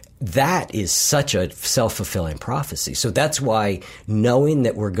 That is such a self-fulfilling prophecy. So that's why knowing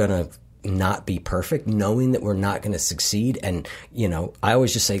that we're going to not be perfect, knowing that we're not going to succeed, and, I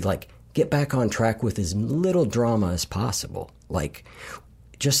always just say, like, get back on track with as little drama as possible. Like,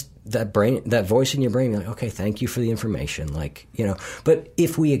 just that voice in your brain, like, okay, thank you for the information. Like, but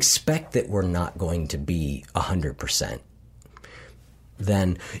if we expect that we're not going to be 100%,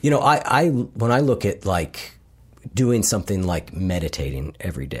 then, I when I look at, like, doing something like meditating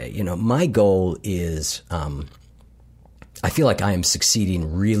every day, my goal is, I feel like I am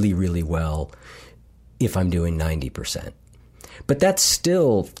succeeding really, really well if I'm doing 90%. But that's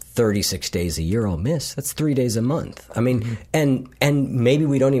still 36 days a year I'll miss. That's 3 days a month. I mean, and maybe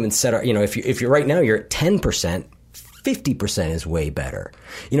we don't even set our, if you're right now, you're at 10%, 50% is way better.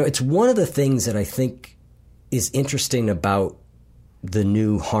 It's one of the things that I think is interesting about the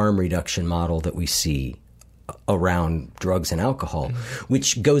new harm reduction model that we see around drugs and alcohol,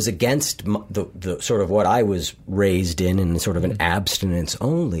 which goes against the sort of what I was raised in and sort of an abstinence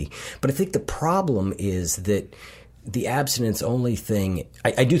only. But I think the problem is that the abstinence only thing,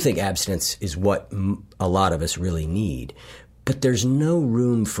 I do think abstinence is what a lot of us really need, but there's no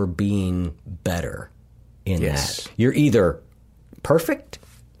room for being better in that. You're either perfect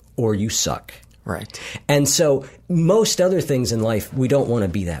or you suck. Right. And so most other things in life, we don't want to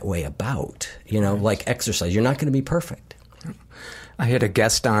be that way about, like exercise. You're not going to be perfect. I had a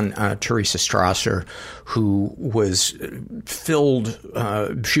guest on, Teresa Strasser, who was filled,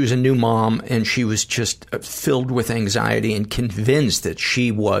 she was a new mom, and she was just filled with anxiety and convinced that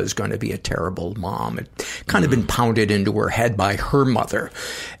she was going to be a terrible mom. It kind of been pounded into her head by her mother.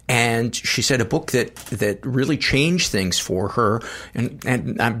 And she said a book that really changed things for her,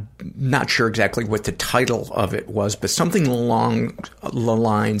 and I'm not sure exactly what the title of it was, but something along the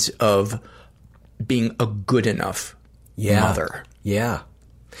lines of being a good enough mother. Yeah.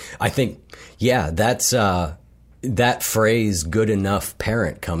 I think, that's, that phrase, good enough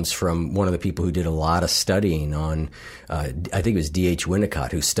parent, comes from one of the people who did a lot of studying on, I think it was D.H.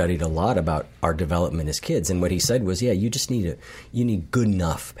 Winnicott, who studied a lot about our development as kids. And what he said was, you just need you need good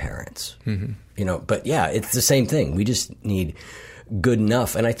enough parents, but it's the same thing. We just need good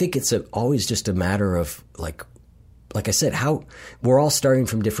enough. And I think it's always just a matter of like I said, how we're all starting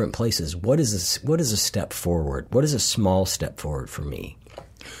from different places. What is a step forward? What is a small step forward for me?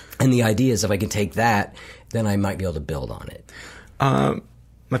 And the idea is if I can take that, then I might be able to build on it. I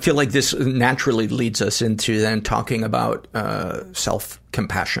feel like this naturally leads us into then talking about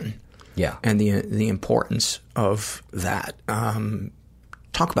self-compassion. Yeah. And the importance of that.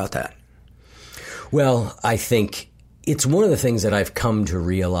 Talk about that. Well, I think it's one of the things that I've come to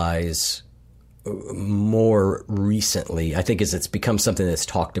realize more recently, I think, as it's become something that's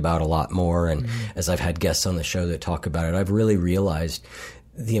talked about a lot more. And as I've had guests on the show that talk about it, I've really realized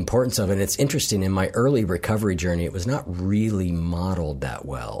the importance of it. And it's interesting, in my early recovery journey, it was not really modeled that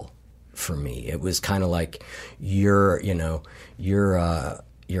well for me. It was kind of like, you're a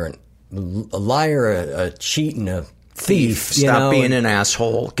liar, a cheat, and a thief. Stop being an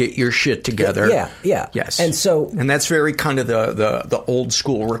asshole. Get your shit together. Yeah. Yes. And that's very kind of the old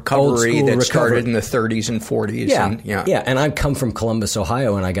school recovery started in the 30s and 40s. Yeah. And I come from Columbus,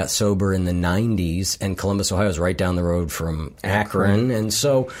 Ohio, and I got sober in the 90s. And Columbus, Ohio is right down the road from Akron. And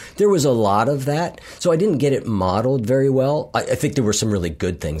so there was a lot of that. So I didn't get it modeled very well. I think there were some really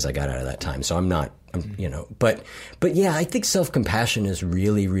good things I got out of that time. So but I think self-compassion is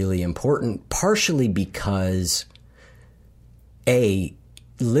really, really important, partially because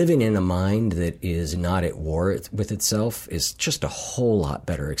living in a mind that is not at war with itself is just a whole lot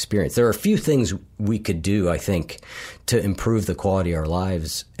better experience. There are a few things we could do, I think, to improve the quality of our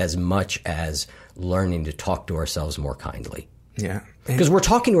lives as much as learning to talk to ourselves more kindly. Yeah. Because we're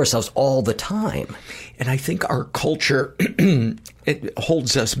talking to ourselves all the time. And I think our culture, it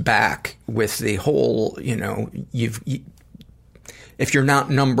holds us back with the whole, if you're not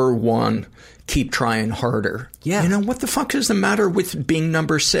number one, keep trying harder. Yeah. What the fuck is the matter with being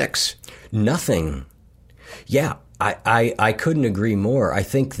number 6? Nothing. Yeah. I couldn't agree more. I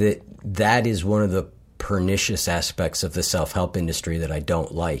think that is one of the pernicious aspects of the self-help industry that I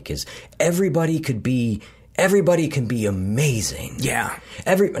don't like, is everybody could be everybody can be amazing. Yeah.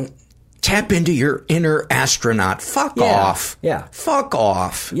 Everyone. Tap into your inner astronaut. Fuck off. Yeah. Fuck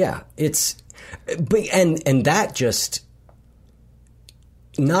off. Yeah. And that just,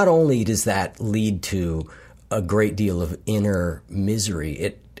 not only does that lead to a great deal of inner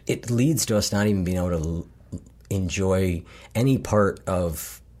misery, it leads to us not even being able to enjoy any part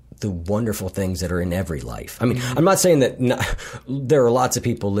of the wonderful things that are in every life. I mean, I'm not saying that there are lots of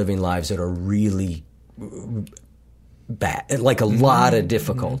people living lives that are really bad, like a lot of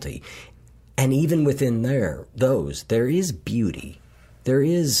difficulty. And even within there is beauty. There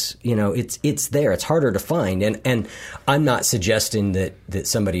is, it's there. It's harder to find. And I'm not suggesting that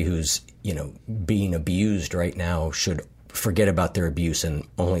somebody who's, being abused right now should forget about their abuse and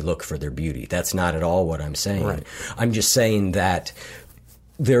only look for their beauty. That's not at all what I'm saying. Right. I'm just saying that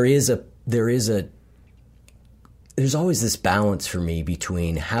there's always this balance for me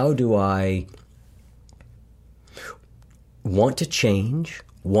between how do I want to change,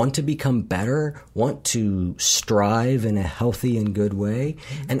 want to become better, want to strive in a healthy and good way,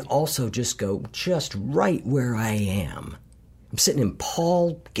 and also just go just right where I am. I'm sitting in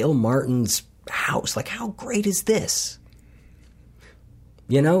Paul Gilmartin's house. Like, how great is this?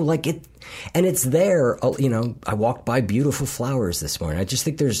 And it's there. I walked by beautiful flowers this morning. I just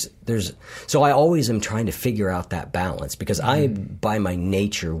think so I always am trying to figure out that balance, because I, by my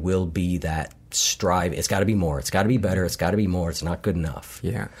nature, will be that strive. It's got to be more. It's got to be better. It's got to be more. It's not good enough.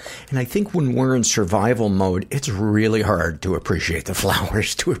 Yeah. And I think when we're in survival mode, it's really hard to appreciate the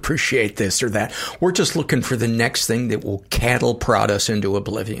flowers, to appreciate this or that. We're just looking for the next thing that will cattle prod us into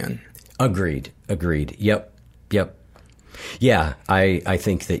oblivion. Agreed. Yep. Yeah, I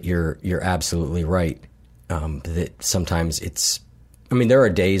think that you're absolutely right. That sometimes there are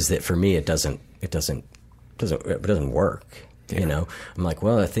days that for me it doesn't work. Yeah. I'm like,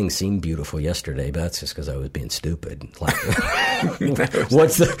 well, that thing seemed beautiful yesterday, but that's just because I was being stupid. Like,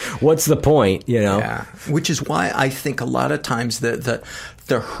 what's the point? Yeah. Which is why I think a lot of times the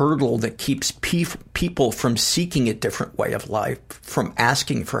hurdle that keeps people from seeking a different way of life, from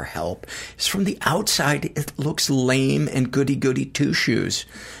asking for help, is from the outside. It looks lame and goody two-shoes.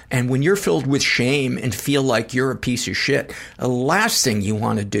 And when you're filled with shame and feel like you're a piece of shit, the last thing you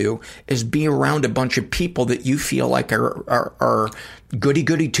want to do is be around a bunch of people that you feel like are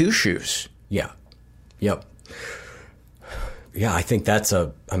goody two-shoes. Yeah. Yep. Yeah, I think there's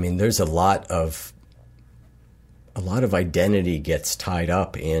a lot of identity gets tied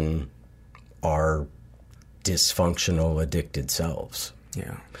up in our dysfunctional, addicted selves.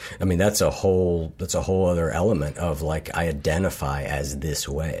 Yeah. That's a whole other element of, like, I identify as this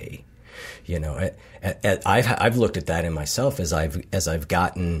way. I've looked at that in myself as I've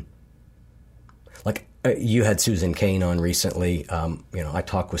gotten, like, you had Susan Cain on recently. I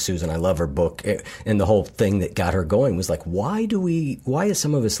talked with Susan. I love her book. And the whole thing that got her going was like, why do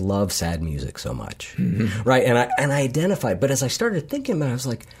some of us love sad music so much? Mm-hmm. Right. And I identified. But as I started thinking about it, I was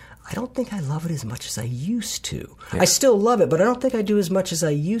like, I don't think I love it as much as I used to. Yeah. I still love it, but I don't think I do as much as I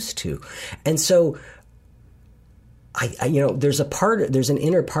used to. And so there's an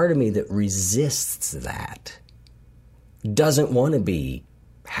inner part of me that resists that, doesn't want to be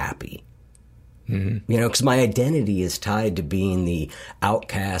happy. Mm-hmm. Because my identity is tied to being the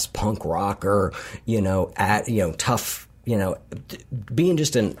outcast punk rocker, tough, being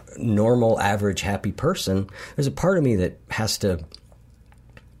just a normal, average, happy person. There's a part of me that has to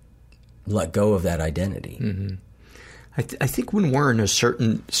let go of that identity. Mm-hmm. I think when we're in a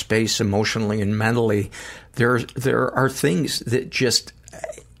certain space emotionally and mentally, there are things that just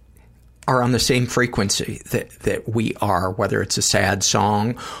are on the same frequency that we are, whether it's a sad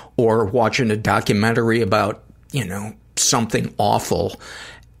song or watching a documentary about, something awful.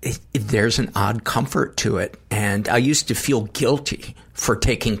 There's an odd comfort to it. And I used to feel guilty for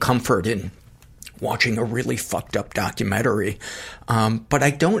taking comfort in watching a really fucked up documentary. But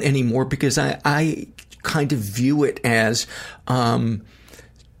I don't anymore, because I kind of view it as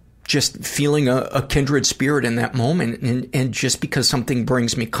just feeling a kindred spirit in that moment. And just because something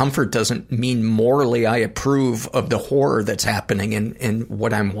brings me comfort doesn't mean morally I approve of the horror that's happening in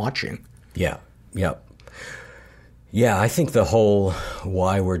what I'm watching. Yeah. Yep. Yeah, I think the whole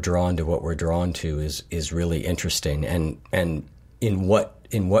why we're drawn to what we're drawn to is really interesting. And in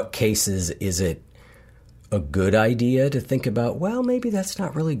what cases is it a good idea to think about, well, maybe that's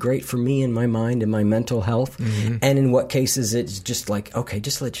not really great for me and my mind and my mental health? Mm-hmm. And in what cases it's just like, okay,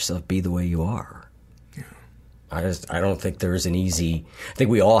 just let yourself be the way you are. Yeah. I don't think there's an easy, I think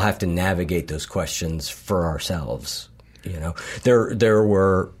we all have to navigate those questions for ourselves. There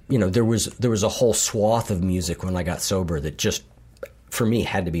was a whole swath of music when I got sober that just, for me,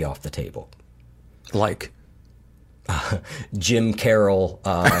 had to be off the table. Like Jim Carroll,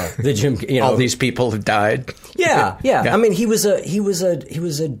 the Jim, all these people have died. Yeah. I mean, he was a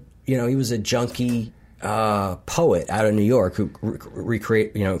junkie poet out of New York who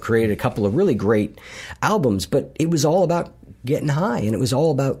created a couple of really great albums, but it was all about getting high, and it was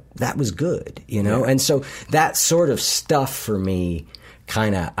all about that was good, and so that sort of stuff for me.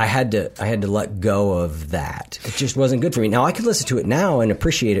 I had to let go of that. It just wasn't good for me. Now I can listen to it now and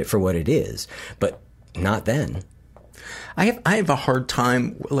appreciate it for what it is, but not then. I have a hard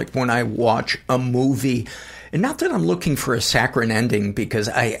time, like, when I watch a movie, and not that I'm looking for a saccharine ending, because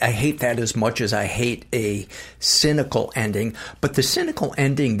I hate that as much as I hate a cynical ending. But the cynical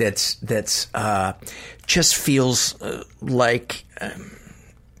ending that's just feels like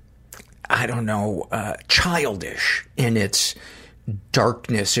childish in its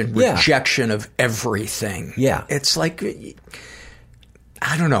darkness and rejection of everything. Yeah, it's like,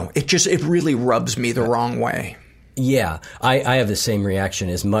 I don't know. It really rubs me the wrong way. Yeah, I have the same reaction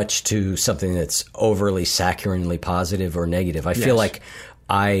as much to something that's overly saccharinely positive or negative. I feel like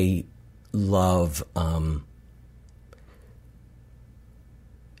I love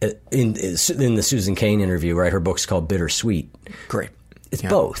in the Susan Cain interview, right? Her book's called Bittersweet. Great. It's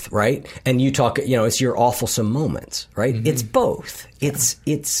both, right? And you talk, it's your awfulsome moments, right? Mm-hmm. It's both.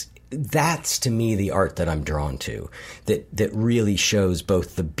 That's to me the art that I'm drawn to, that really shows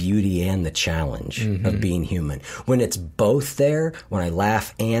both the beauty and the challenge of being human. When it's both there, when I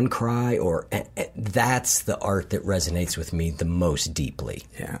laugh and cry, that's the art that resonates with me the most deeply.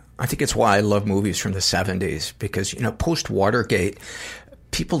 Yeah, I think it's why I love movies from the 70s, because post Watergate,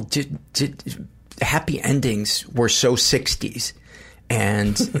 people did happy endings were so 60s,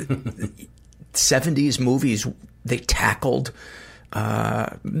 and 70s movies, they tackled.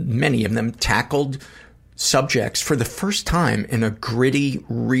 Many of them tackled subjects for the first time in a gritty,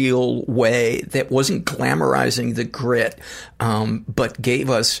 real way that wasn't glamorizing the grit, but gave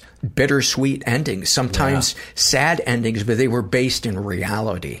us bittersweet endings, sometimes sad endings, but they were based in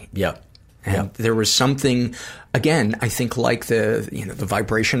reality. Yep. And there was something, again, I think, like the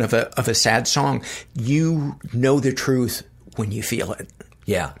vibration of a sad song. You know the truth when you feel it.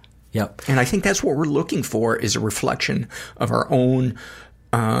 Yeah. Yep. And I think that's what we're looking for, is a reflection of our own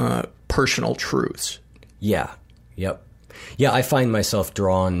personal truths. Yeah. Yep. Yeah, I find myself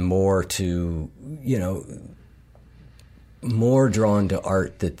drawn more to, more drawn to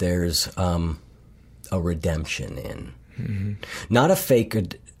art that there's a redemption in. Mm-hmm. Not a fake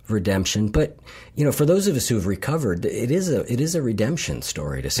redemption, but for those of us who have recovered, it is a redemption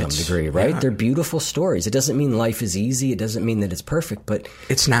story to some degree, right? Yeah. They're beautiful stories. It doesn't mean life is easy. It doesn't mean that it's perfect, but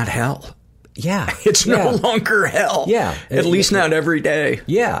it's not hell. Yeah, it's no longer hell. Yeah, at least not every day.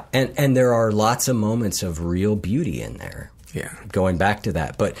 Yeah, and there are lots of moments of real beauty in there. Yeah, going back to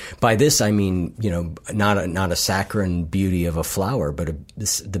that, but by this I mean not a saccharine beauty of a flower, but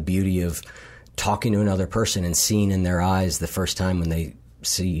the beauty of talking to another person and seeing in their eyes the first time when they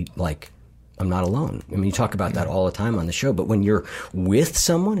see, like, I'm not alone. I mean, you talk about that all the time on the show, but when you're with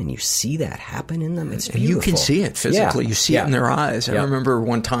someone and you see that happen in them, it's beautiful. You can see it physically. Yeah. You see it in their eyes. I remember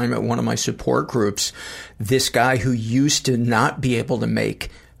one time at one of my support groups, this guy who used to not be able to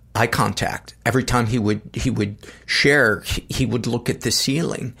make eye contact. Every time he would share, he would look at the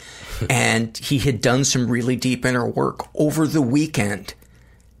ceiling. And he had done some really deep inner work over the weekend.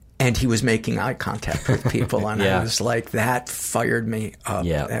 And he was making eye contact with people, and I was like, that fired me up.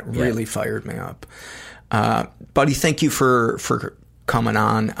 Yeah, that really fired me up. Buddy, thank you for coming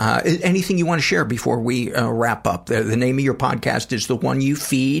on. Anything you want to share before we wrap up? The name of your podcast is The One You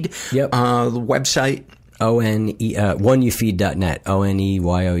Feed. Yep. The website? oneyoufeed.net,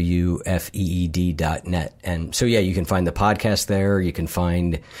 oneyoufeed.net. And so, you can find the podcast there. You can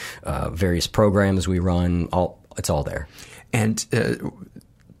find various programs we run. It's all there. And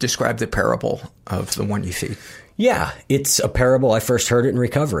describe the parable of the one you feed. Yeah, it's a parable. I first heard it in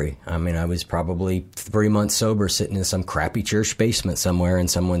recovery. I mean, I was probably 3 months sober, sitting in some crappy church basement somewhere, and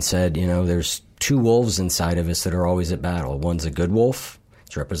someone said, there's two wolves inside of us that are always at battle. One's a good wolf,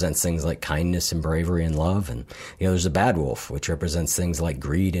 which represents things like kindness and bravery and love, and the other's a bad wolf, which represents things like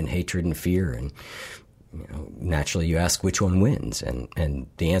greed and hatred and fear. And naturally you ask which one wins, and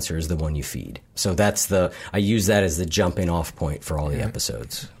the answer is the one you feed. So I use that as the jumping off point for all the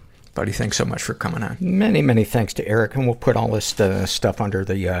episodes. Buddy, thanks so much for coming on. Many, many thanks to Eric, and we'll put all this stuff under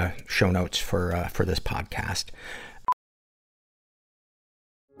the show notes for this podcast.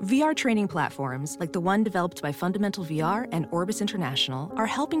 VR training platforms, like the one developed by Fundamental VR and Orbis International, are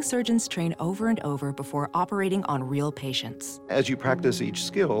helping surgeons train over and over before operating on real patients. As you practice each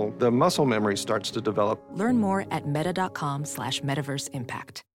skill, the muscle memory starts to develop. Learn more at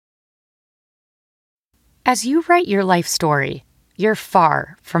meta.com/metaverseimpact. As you write your life story, you're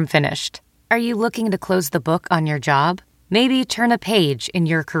far from finished. Are you looking to close the book on your job? Maybe turn a page in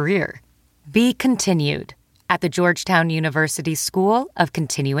your career? Be continued at the Georgetown University School of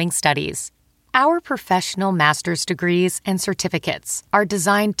Continuing Studies. Our professional master's degrees and certificates are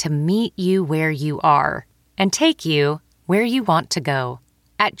designed to meet you where you are and take you where you want to go.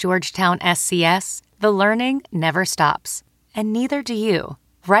 At Georgetown SCS, the learning never stops, and neither do you.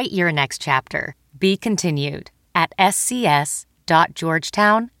 Write your next chapter. Be continued at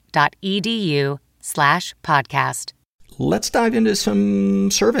scs.georgetown.edu/podcast. Let's dive into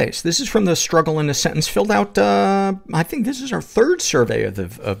some surveys. This is from the Struggle in a Sentence, filled out, I think this is our third survey of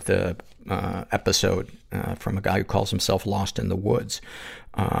the episode, from a guy who calls himself Lost in the Woods,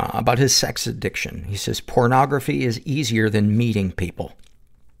 about his sex addiction. He says, pornography is easier than meeting people.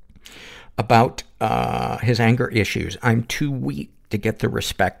 About his anger issues, I'm too weak to get the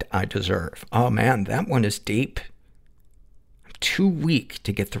respect I deserve. Oh man, that one is deep. I'm too weak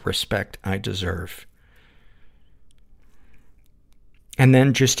to get the respect I deserve. And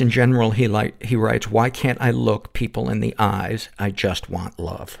then just in general, he writes, why can't I look people in the eyes? I just want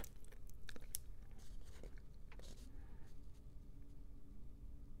love.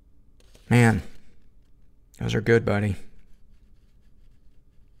 Man, those are good, buddy.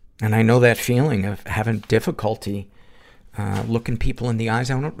 And I know that feeling of having difficulty looking people in the eyes.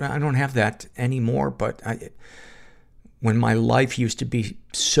 I don't have that anymore, but when my life used to be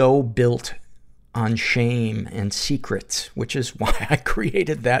so built on shame and secrets, which is why I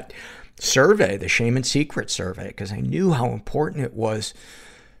created that survey, the Shame and Secret survey, because I knew how important it was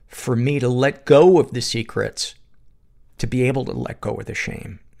for me to let go of the secrets, to be able to let go of the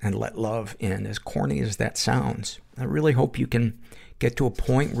shame and let love in, as corny as that sounds. I really hope you can get to a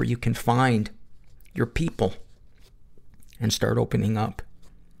point where you can find your people and start opening up.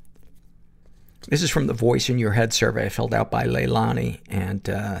 This is from the Voice in Your Head survey filled out by Leilani. And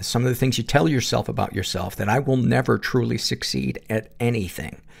some of the things you tell yourself about yourself: that I will never truly succeed at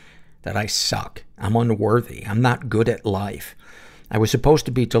anything, that I suck, I'm unworthy, I'm not good at life, I was supposed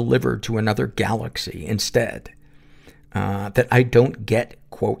to be delivered to another galaxy instead, that I don't get,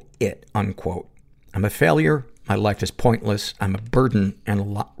 quote, it, unquote. I'm a failure, my life is pointless, I'm a burden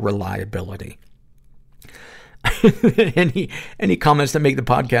and reliability. Any comments that make the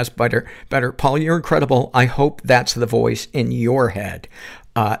podcast better? Paul, you're incredible. I hope that's the voice in your head.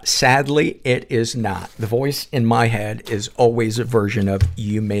 Sadly, it is not. The voice in my head is always a version of,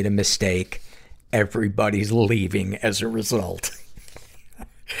 you made a mistake, everybody's leaving as a result.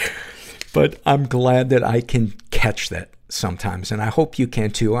 But I'm glad that I can catch that sometimes, and I hope you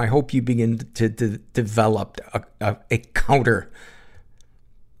can too. I hope you begin to develop a counter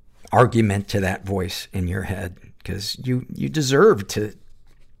argument to that voice in your head, because you deserve to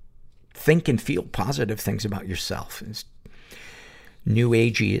think and feel positive things about yourself, as new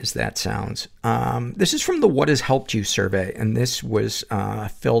agey as that sounds. This is from the What Has Helped You survey, and this was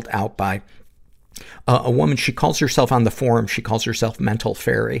filled out by a woman. She calls herself, on the forum, she calls herself Mental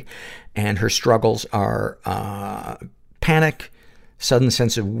Fairy, and her struggles are panic, sudden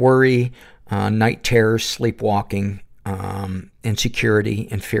sense of worry, night terrors, sleepwalking, insecurity,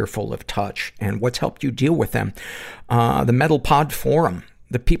 and fearful of touch. And what's helped you deal with them? The Metal Pod forum,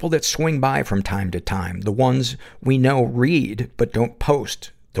 the people that swing by from time to time, the ones we know read but don't post,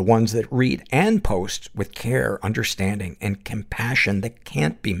 the ones that read and post with care, understanding, and compassion that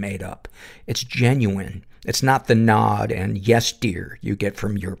can't be made up. It's genuine. It's not the nod and yes dear you get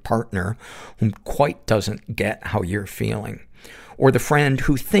from your partner who quite doesn't get how you're feeling, or the friend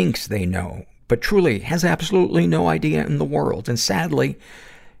who thinks they know but truly has absolutely no idea in the world, and sadly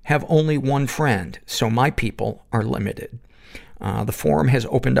have only one friend, so my people are limited. The forum has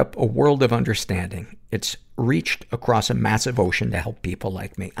opened up a world of understanding. It's reached across a massive ocean to help people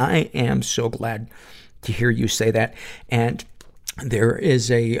like me. I am so glad to hear you say that. And there is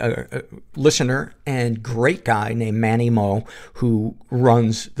a listener and great guy named Manny Mo who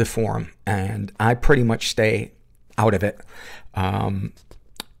runs the forum, and I pretty much stay out of it.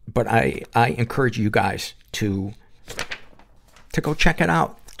 But I encourage you guys to go check it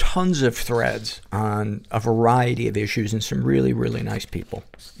out. Tons of threads on a variety of issues and some really, really nice people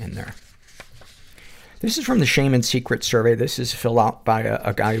in there. This is from the Shame and Secret survey. This is filled out by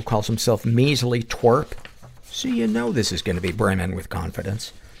a guy who calls himself Measly Twerp. So you know this is going to be brimming with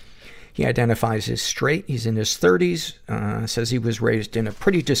confidence. He identifies as straight. He's in his 30s. Says he was raised in a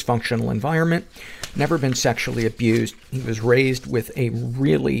pretty dysfunctional environment. Never been sexually abused. He was raised with a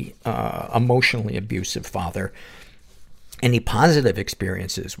really emotionally abusive father. Any positive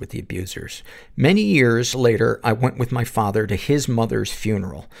experiences with the abusers? Many years later, I went with my father to his mother's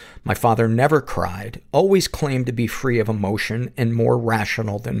funeral. My father never cried, always claimed to be free of emotion and more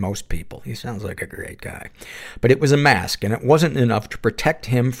rational than most people. He sounds like a great guy. But it was a mask, and it wasn't enough to protect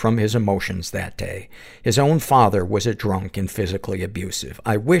him from his emotions that day. His own father was a drunk and physically abusive.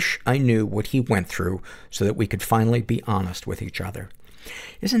 I wish I knew what he went through so that we could finally be honest with each other.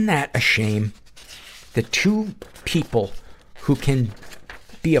 Isn't that a shame? The two people who can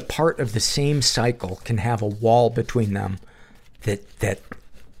be a part of the same cycle can have a wall between them that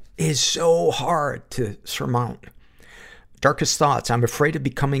is so hard to surmount. Darkest thoughts. I'm afraid of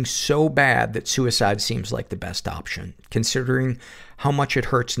becoming so bad that suicide seems like the best option. Considering how much it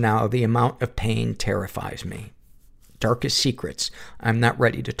hurts now, the amount of pain terrifies me. Darkest secrets. I'm not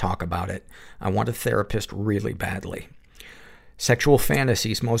ready to talk about it. I want a therapist really badly. Sexual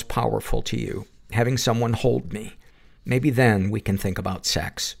fantasies most powerful to you. Having someone hold me. Maybe then we can think about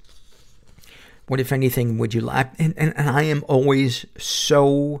sex. What, if anything, would you like? And I am always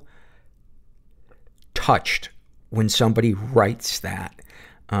so touched when somebody writes that.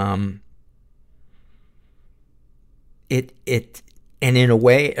 And in a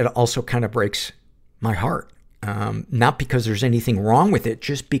way, it also kind of breaks my heart. Not because there's anything wrong with it,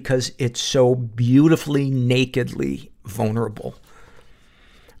 just because it's so beautifully, nakedly vulnerable.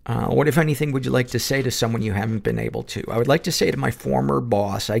 What, if anything, would you like to say to someone you haven't been able to? I would like to say to my former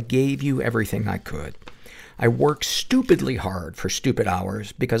boss, I gave you everything I could. I worked stupidly hard for stupid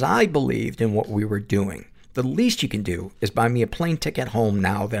hours because I believed in what we were doing. The least you can do is buy me a plane ticket home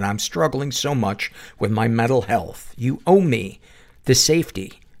now that I'm struggling so much with my mental health. You owe me the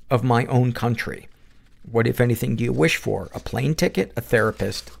safety of my own country. What, if anything, do you wish for? A plane ticket, a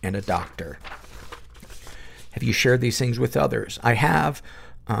therapist, and a doctor. Have you shared these things with others? I have.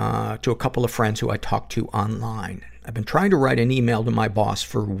 To a couple of friends who I talk to online. I've been trying to write an email to my boss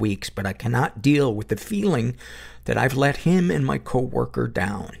for weeks, but I cannot deal with the feeling that I've let him and my coworker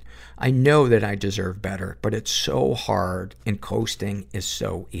down. I know that I deserve better, but it's so hard, and coasting is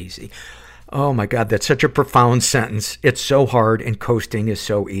so easy. Oh my God, that's such a profound sentence. It's so hard, and coasting is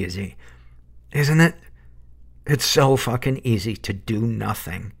so easy. Isn't it? It's so fucking easy to do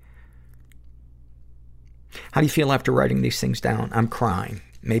nothing. How do you feel after writing these things down? I'm crying.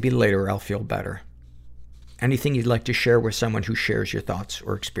 Maybe later I'll feel better. Anything you'd like to share with someone who shares your thoughts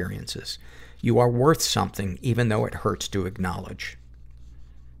or experiences? You are worth something, even though it hurts to acknowledge.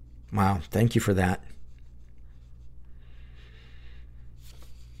 Wow, thank you for that.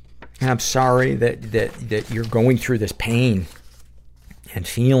 And I'm sorry that you're going through this pain and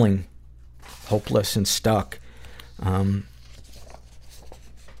feeling hopeless and stuck. But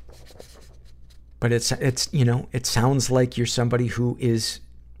it's, you know, it sounds like you're somebody who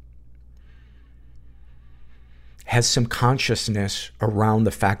has some consciousness around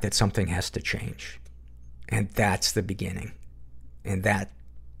the fact that something has to change. And that's the beginning. And that,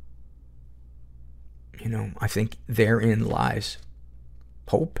 you know, I think therein lies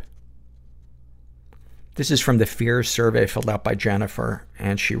hope. This is from the Fear survey filled out by Jennifer,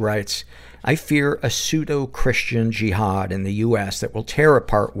 and she writes, I fear a pseudo-Christian jihad in the U.S. that will tear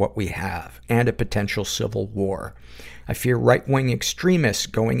apart what we have, and a potential civil war. I fear right-wing extremists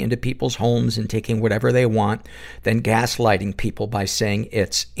going into people's homes and taking whatever they want, then gaslighting people by saying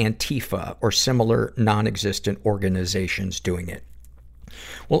it's Antifa or similar non-existent organizations doing it.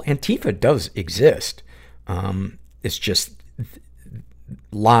 Well, Antifa does exist. It's just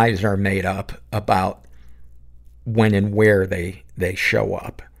lies are made up about when and where they show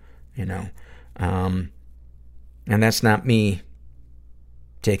up, you know. And that's not me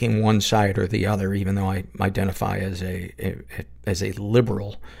taking one side or the other, even though I identify as a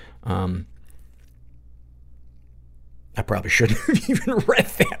liberal. I probably shouldn't have even read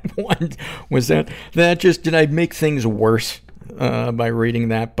that one. Was that just, did I make things worse by reading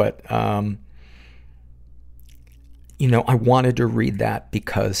that? But, you know, I wanted to read that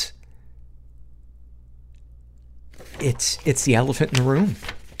because it's the elephant in the room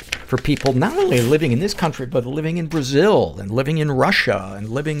for people not only living in this country, but living in Brazil and living in Russia and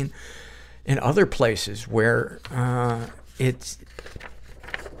living in other places where it's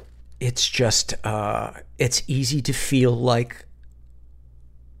just it's easy to feel like,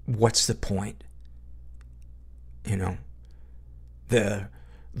 what's the point? You know, the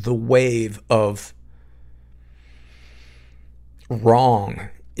wave of wrong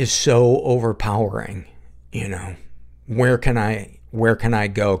is so overpowering, you know. Where can I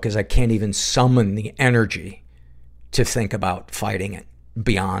go? Because I can't even summon the energy to think about fighting it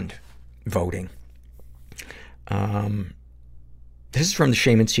beyond voting. This is from the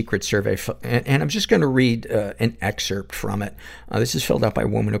Shame and Secret survey, and I'm just going to read an excerpt from it. This is filled out by a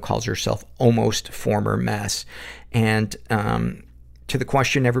woman who calls herself Almost Former Mess. And to the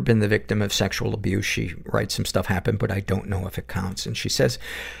question, ever been the victim of sexual abuse, she writes, some stuff happened, but I don't know if it counts. And she says,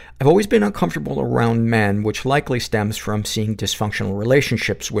 I've always been uncomfortable around men, which likely stems from seeing dysfunctional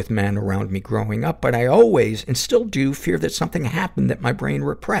relationships with men around me growing up, but I always, and still do, fear that something happened that my brain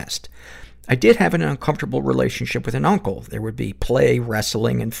repressed. I did have an uncomfortable relationship with an uncle. There would be play,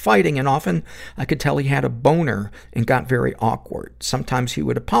 wrestling, and fighting, and often I could tell he had a boner and got very awkward. Sometimes he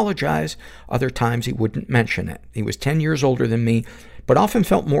would apologize, other times he wouldn't mention it. He was 10 years older than me, but often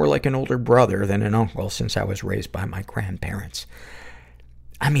felt more like an older brother than an uncle since I was raised by my grandparents.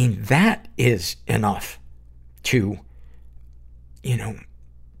 I mean, that is enough to,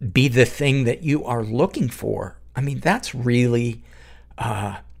 be the thing that you are looking for. I mean, that's really,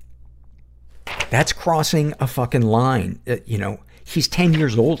 that's crossing a fucking line. He's 10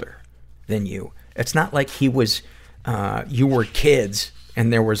 years older than you. It's not like he was, you were kids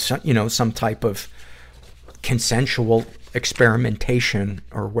and there was some type of consensual experimentation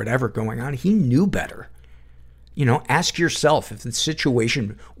or whatever going on. He knew better. Ask yourself, if the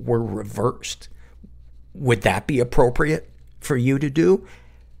situation were reversed, would that be appropriate for you to do?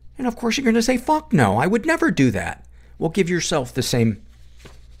 And of course you're going to say, fuck no, I would never do that. Well, give yourself the same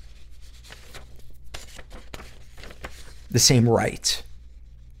rights.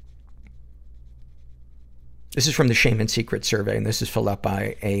 This is from the Shame and Secret survey, and this is filled out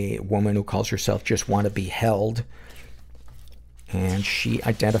by a woman who calls herself Just Want to Be Held. And she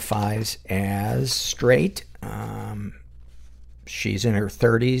identifies as straight. She's in her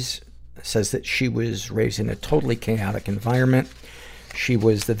 30s, says that she was raised in a totally chaotic environment. She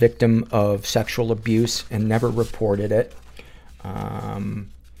was the victim of sexual abuse and never reported it.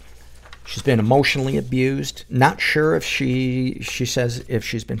 She's been emotionally abused. Not sure if she says if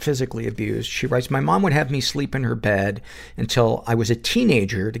she's been physically abused. She writes, my mom would have me sleep in her bed until I was a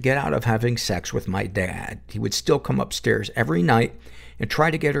teenager to get out of having sex with my dad. He would still come upstairs every night and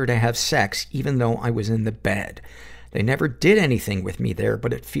try to get her to have sex even though I was in the bed. They never did anything with me there,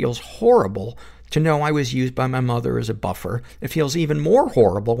 but it feels horrible to know I was used by my mother as a buffer. It feels even more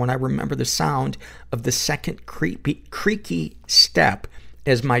horrible when I remember the sound of the second creaky step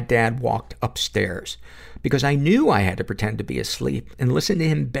as my dad walked upstairs, because I knew I had to pretend to be asleep and listen to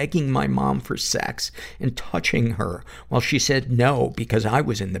him begging my mom for sex and touching her while she said no because I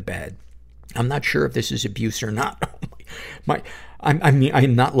was in the bed. I'm not sure if this is abuse or not.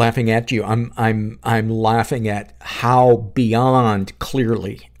 I'm not laughing at you. I'm laughing at how beyond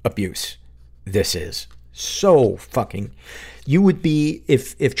clearly abuse this is. So fucking, you would be,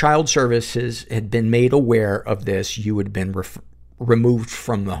 if child services had been made aware of this, you would have been removed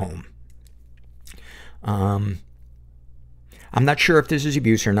from the home. I'm not sure if this is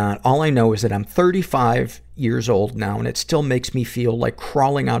abuse or not. All I know is that I'm 35 years old now, and it still makes me feel like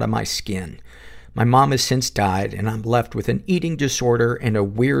crawling out of my skin. My mom has since died, and I'm left with an eating disorder and a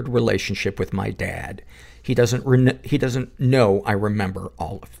weird relationship with my dad. He doesn't know I remember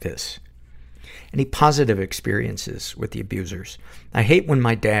all of this. Any positive experiences with the abusers? I hate when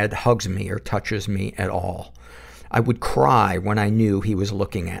my dad hugs me or touches me at all. I would cry when I knew he was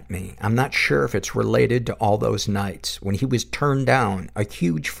looking at me. I'm not sure if it's related to all those nights. When he was turned down, a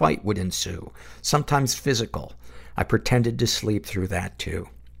huge fight would ensue, sometimes physical. I pretended to sleep through that too.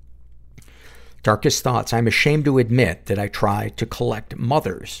 Darkest thoughts. I'm ashamed to admit that I try to collect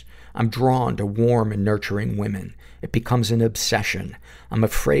mothers. I'm drawn to warm and nurturing women. It becomes an obsession. I'm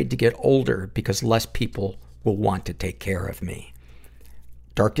afraid to get older because less people will want to take care of me.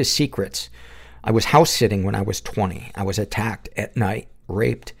 Darkest secrets. I was house sitting when I was 20. I was attacked at night,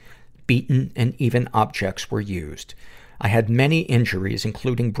 raped, beaten, and even objects were used. I had many injuries,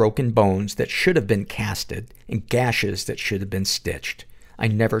 including broken bones that should have been casted and gashes that should have been stitched. I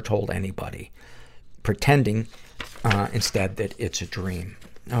never told anybody, pretending instead that it's a dream.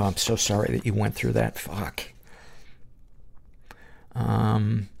 Oh, I'm so sorry that you went through that. Fuck.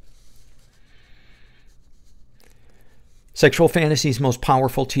 Sexual fantasies most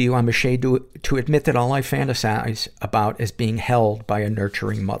powerful to you. I'm ashamed to admit that all I fantasize about is being held by a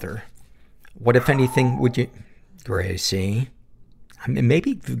nurturing mother. What, if anything, would you... Gracie. I mean,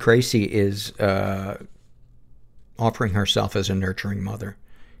 maybe Gracie is offering herself as a nurturing mother.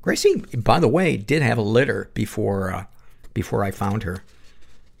 Gracie, by the way, did have a litter before I found her.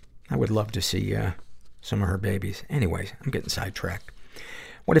 I would love to see some of her babies. Anyways, I'm getting sidetracked.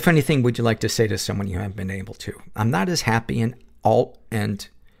 What, if anything, would you like to say to someone you haven't been able to? I'm not as happy and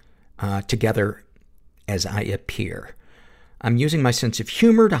together as I appear. I'm using my sense of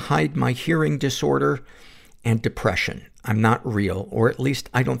humor to hide my hearing disorder and depression. I'm not real, or at least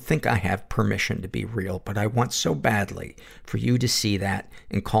I don't think I have permission to be real, but I want so badly for you to see that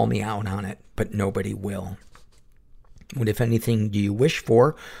and call me out on it, but nobody will. What, if anything, do you wish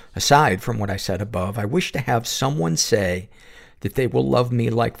for, aside from what I said above? I wish to have someone say that they will love me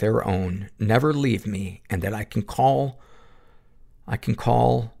like their own, never leave me, and that I can fall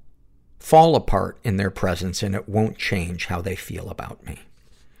apart in their presence, and it won't change how they feel about me.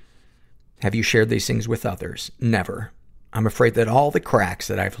 Have you shared these things with others? Never. I'm afraid that all the cracks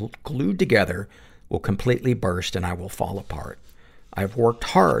that I've glued together will completely burst and I will fall apart. I've worked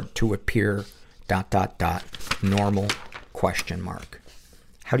hard to appear ... normal ?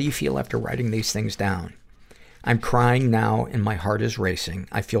 How do you feel after writing these things down? I'm crying now and my heart is racing.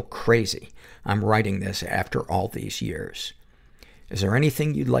 I feel crazy. I'm writing this after all these years. Is there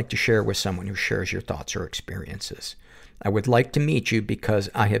anything you'd like to share with someone who shares your thoughts or experiences? I would like to meet you because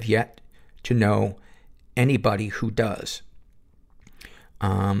I have yet to know anybody who does.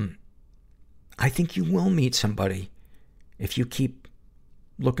 I think you will meet somebody if you keep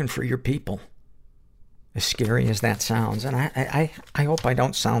looking for your people. As scary as that sounds. And I hope I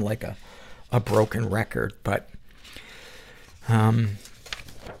don't sound like a broken record, but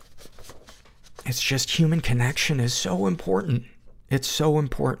it's just human connection is so important. It's so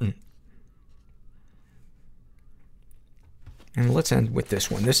important. And let's end with this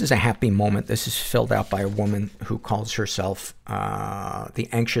one. This is a happy moment. This is filled out by a woman who calls herself the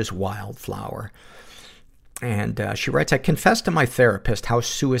Anxious Wildflower. And she writes, I confessed to my therapist how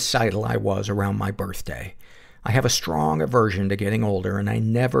suicidal I was around my birthday. I have a strong aversion to getting older, and I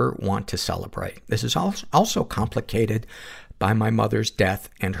never want to celebrate. This is also complicated by my mother's death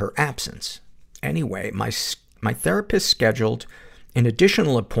and her absence. Anyway, my therapist scheduled an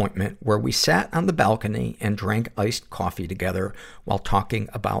additional appointment where we sat on the balcony and drank iced coffee together while talking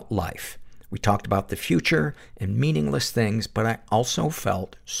about life. We talked about the future and meaningless things, but I also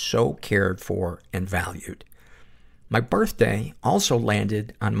felt so cared for and valued. My birthday also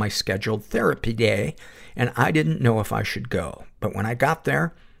landed on my scheduled therapy day, and I didn't know if I should go. But when I got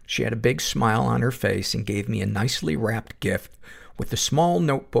there, she had a big smile on her face and gave me a nicely wrapped gift with a small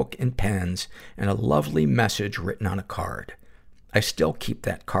notebook and pens and a lovely message written on a card. I still keep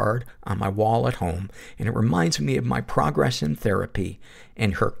that card on my wall at home, and it reminds me of my progress in therapy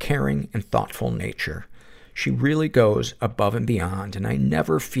and her caring and thoughtful nature. She really goes above and beyond, and I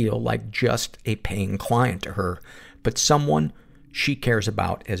never feel like just a paying client to her, but someone she cares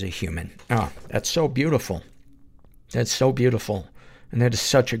about as a human. Oh, that's so beautiful. That's so beautiful. And that is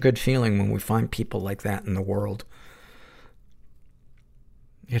such a good feeling when we find people like that in the world.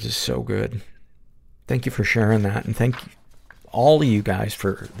 It is so good. Thank you for sharing that, and thank you all of you guys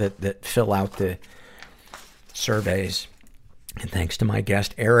for that fill out the surveys. And thanks to my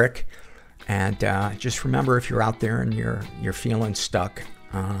guest, Eric. And just remember, if you're out there and you're feeling stuck,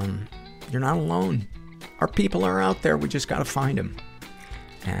 you're not alone. Our people are out there. We just got to find them.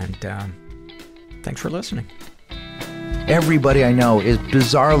 And thanks for listening. Everybody I know is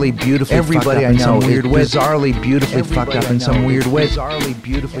bizarrely beautifully Everybody fucked up I in some know weird is way. bizarrely beautifully Everybody fucked up I in some know weird is way. Bizarrely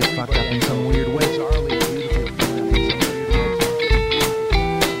beautifully fucked up in some weird way.